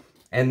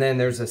 And then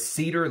there's a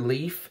cedar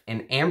leaf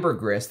and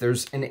ambergris.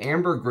 There's an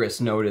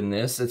ambergris note in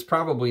this. It's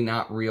probably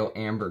not real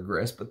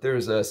ambergris, but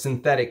there's a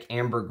synthetic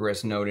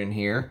ambergris note in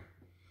here.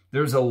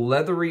 There's a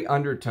leathery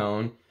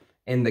undertone,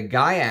 and the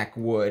gaiac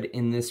wood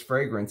in this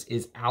fragrance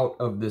is out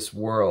of this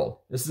world.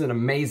 This is an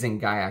amazing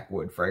gaiac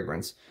wood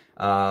fragrance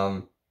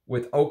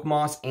with oak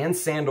moss and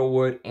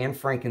sandalwood and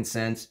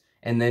frankincense,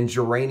 and then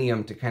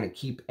geranium to kind of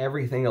keep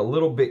everything a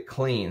little bit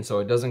clean so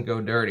it doesn't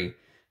go dirty.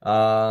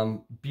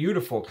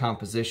 Beautiful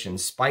composition,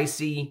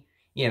 spicy,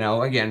 you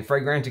know, again,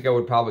 Fragrantica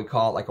would probably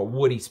call it like a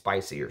woody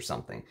spicy or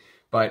something.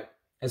 But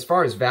as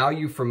far as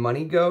value for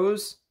money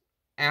goes,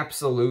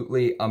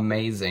 absolutely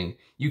amazing.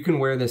 You can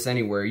wear this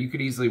anywhere. You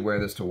could easily wear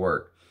this to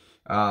work.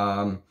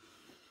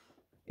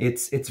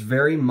 It's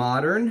very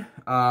modern.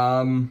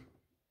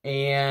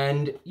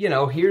 And you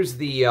know, here's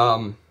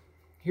the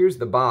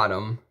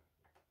bottom.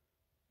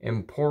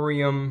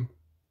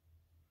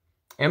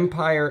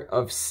 Empire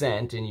of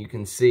Scent, and you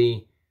can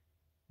see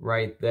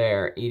right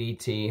there,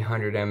 EDT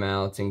 100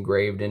 ml, it's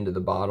engraved into the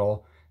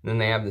bottle. And then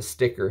they have the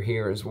sticker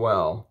here as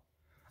well.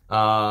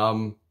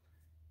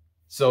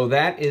 So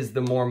that is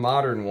the more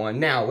modern one.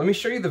 Now, let me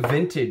show you the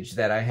vintage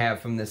that I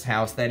have from this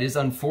house that is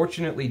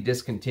unfortunately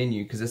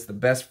discontinued because it's the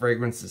best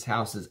fragrance this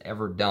house has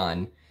ever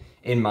done,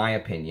 in my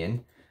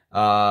opinion.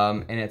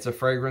 And it's a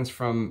fragrance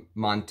from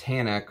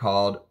Montana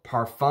called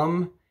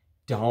Parfum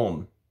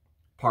Dome.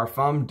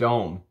 Parfum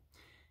Dome.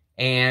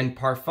 And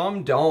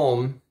Parfum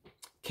Dome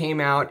came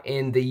out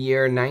in the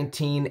year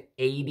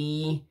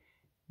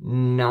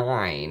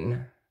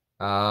 1989.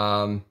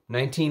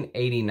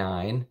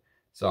 1989.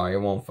 Sorry, I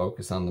won't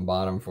focus on the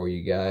bottom for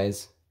you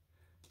guys.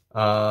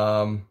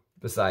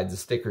 Besides the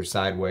sticker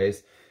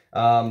sideways.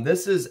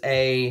 This is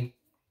a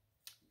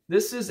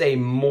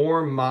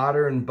more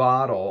modern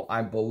bottle,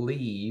 I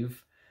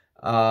believe.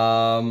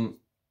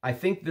 I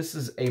think this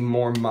is a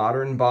more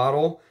modern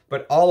bottle,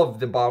 but all of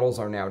the bottles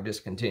are now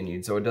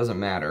discontinued, so it doesn't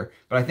matter.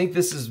 But I think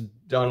this is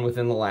done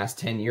within the last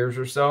 10 years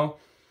or so.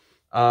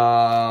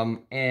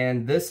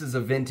 And this is a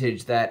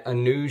vintage that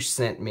Anuj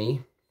sent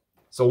me.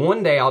 So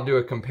one day I'll do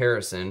a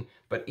comparison,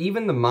 but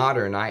even the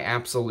modern I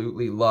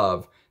absolutely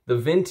love. The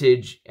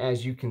vintage,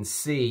 as you can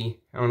see,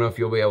 I don't know if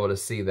you'll be able to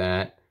see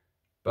that,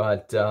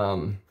 but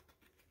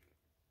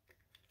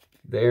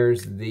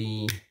there's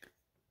the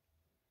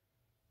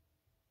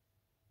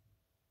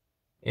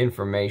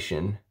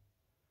information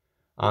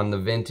on the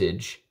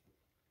vintage.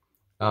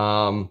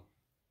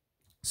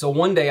 So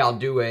one day I'll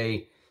do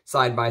a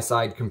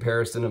side-by-side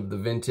comparison of the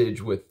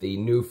vintage with the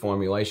new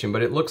formulation,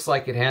 but it looks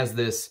like it has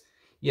this,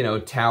 you know,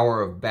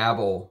 Tower of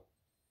Babel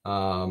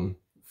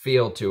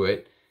feel to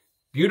it.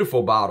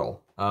 Beautiful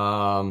bottle.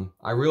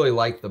 I really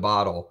like the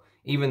bottle.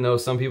 Even though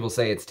some people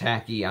say it's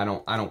tacky, I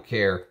don't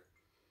care.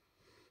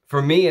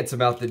 For me, it's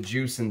about the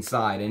juice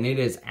inside, and it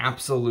is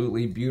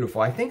absolutely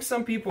beautiful. I think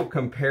some people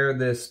compare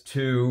this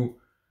to,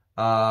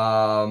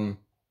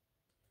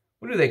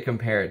 what do they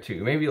compare it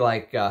to? Maybe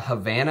like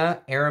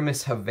Havana,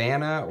 Aramis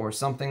Havana, or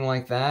something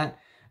like that.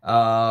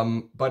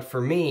 But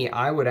for me,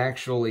 I would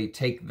actually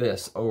take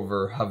this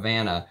over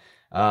Havana.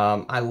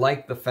 I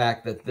like the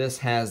fact that this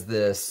has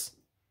this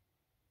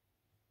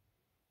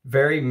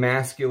very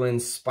masculine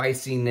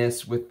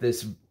spiciness with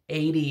this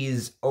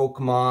 80s oak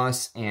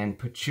moss and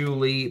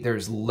patchouli.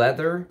 There's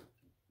leather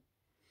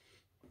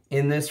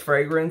in this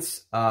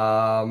fragrance.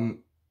 So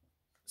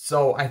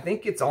I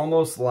think it's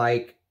almost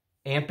like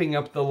amping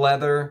up the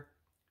leather,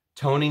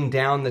 toning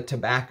down the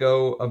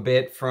tobacco a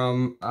bit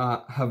from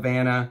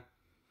Havana,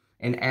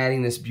 and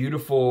adding this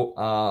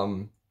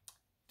beautiful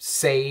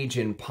sage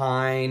and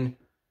pine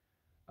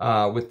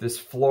with this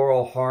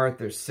floral heart.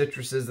 There's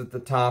citruses at the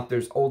top.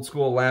 There's old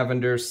school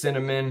lavender,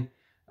 cinnamon.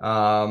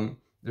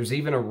 There's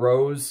even a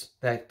rose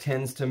that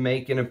tends to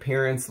make an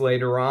appearance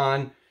later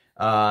on.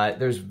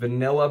 There's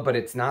vanilla, but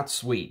it's not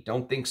sweet.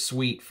 Don't think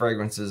sweet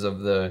fragrances of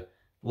the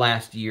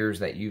last years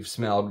that you've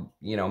smelled,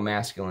 you know,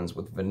 masculines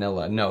with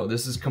vanilla. No,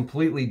 this is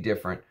completely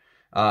different.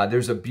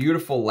 There's a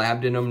beautiful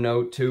labdanum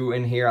note too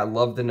in here. I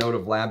love the note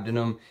of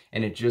labdanum,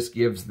 and it just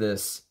gives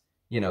this,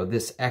 you know,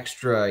 this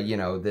extra, you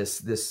know,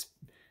 this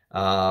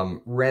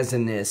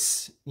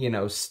resinous, you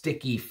know,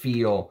 sticky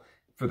feel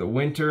for the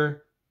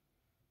winter.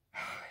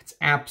 It's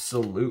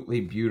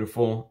absolutely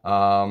beautiful.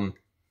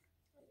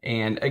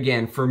 And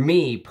again, for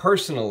me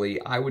personally,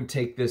 I would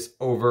take this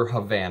over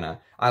Havana.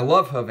 I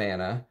love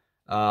Havana,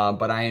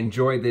 but I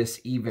enjoy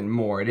this even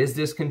more. It is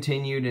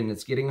discontinued and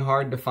it's getting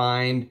hard to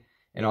find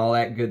and all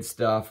that good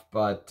stuff,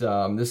 but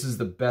this is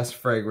the best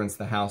fragrance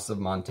the House of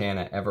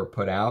Montana ever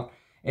put out,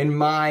 in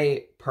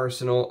my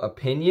personal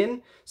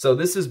opinion. So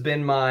this has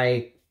been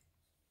my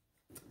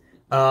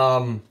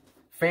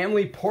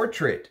family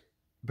portrait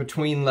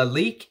between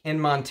Lalique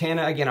and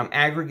Montana. Again, I'm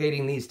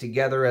aggregating these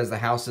together as the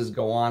houses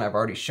go on. I've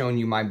already shown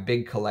you my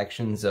big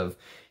collections of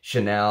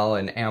Chanel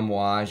and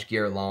Amouage,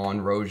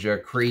 Guerlain, Roja,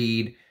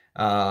 Creed,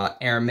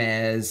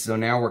 Hermes. So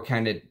now we're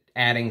kind of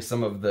adding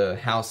some of the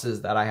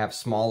houses that I have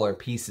smaller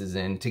pieces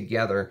in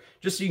together,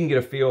 just so you can get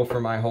a feel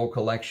for my whole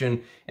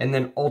collection. And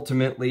then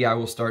ultimately I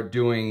will start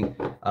doing,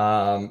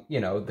 you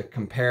know, the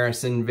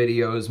comparison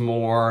videos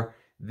more,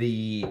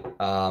 the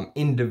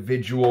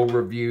individual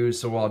reviews.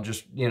 So I'll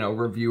just, you know,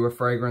 review a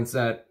fragrance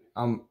that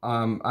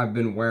I've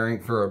been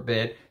wearing for a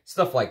bit,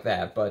 stuff like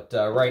that. But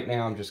right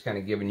now I'm just kind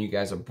of giving you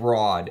guys a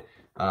broad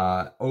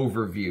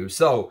overview.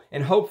 So,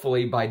 and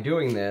hopefully by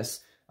doing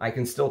this, I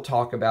can still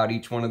talk about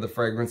each one of the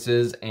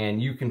fragrances,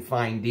 and you can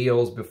find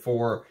deals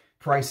before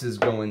prices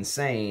go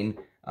insane.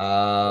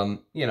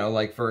 You know,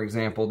 like for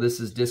example,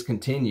 this is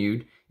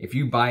discontinued. If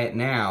you buy it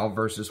now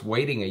versus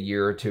waiting a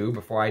year or two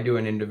before I do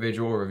an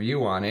individual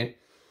review on it,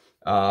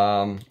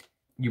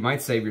 you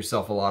might save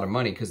yourself a lot of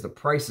money, because the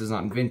prices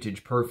on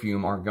vintage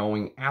perfume are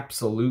going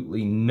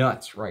absolutely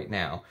nuts right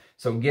now.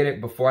 So get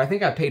it before. I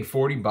think I paid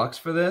 40 bucks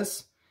for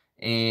this,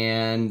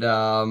 and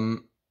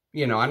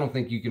you know, I don't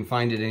think you can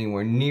find it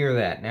anywhere near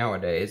that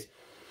nowadays.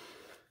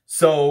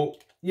 So,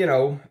 you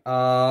know,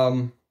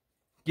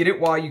 get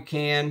it while you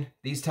can.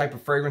 These type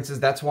of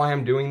fragrances, that's why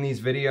I'm doing these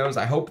videos.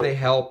 I hope they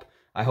help.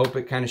 I hope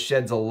it kind of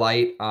sheds a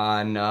light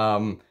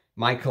on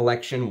my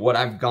collection, what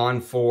I've gone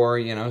for,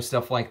 you know,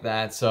 stuff like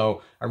that.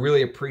 So I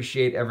really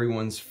appreciate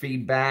everyone's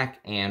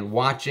feedback and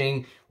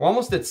watching. We're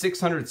almost at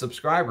 600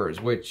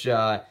 subscribers, which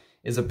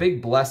is a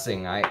big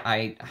blessing.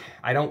 I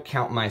don't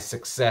count my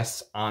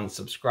success on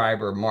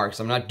subscriber marks.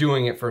 I'm not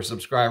doing it for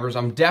subscribers.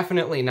 I'm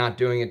definitely not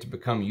doing it to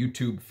become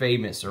YouTube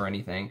famous or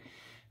anything,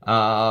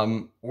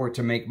 or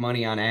to make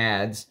money on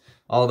ads.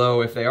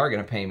 Although if they are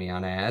going to pay me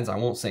on ads, I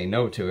won't say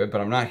no to it,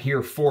 but I'm not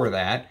here for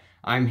that.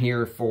 I'm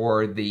here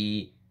for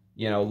the,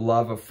 you know,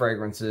 love of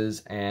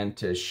fragrances and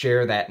to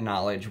share that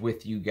knowledge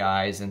with you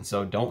guys. And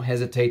so don't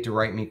hesitate to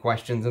write me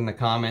questions in the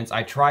comments.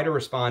 I try to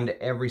respond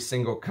to every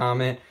single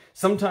comment.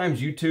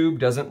 Sometimes YouTube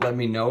doesn't let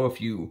me know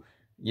if you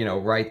know,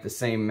 write the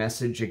same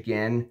message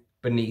again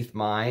beneath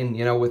mine,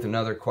 you know, with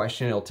another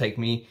question. It'll take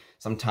me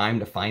some time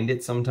to find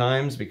it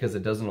sometimes because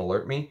it doesn't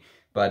alert me.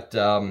 But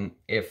I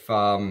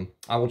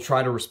will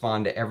try to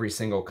respond to every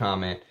single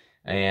comment.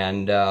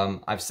 And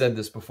I've said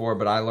this before,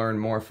 but I learn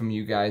more from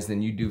you guys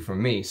than you do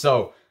from me.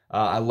 So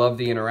I love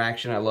the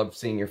interaction. I love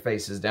seeing your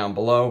faces down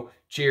below.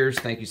 Cheers.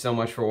 Thank you so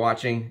much for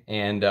watching.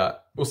 And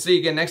we'll see you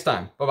again next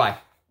time.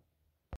 Bye-bye.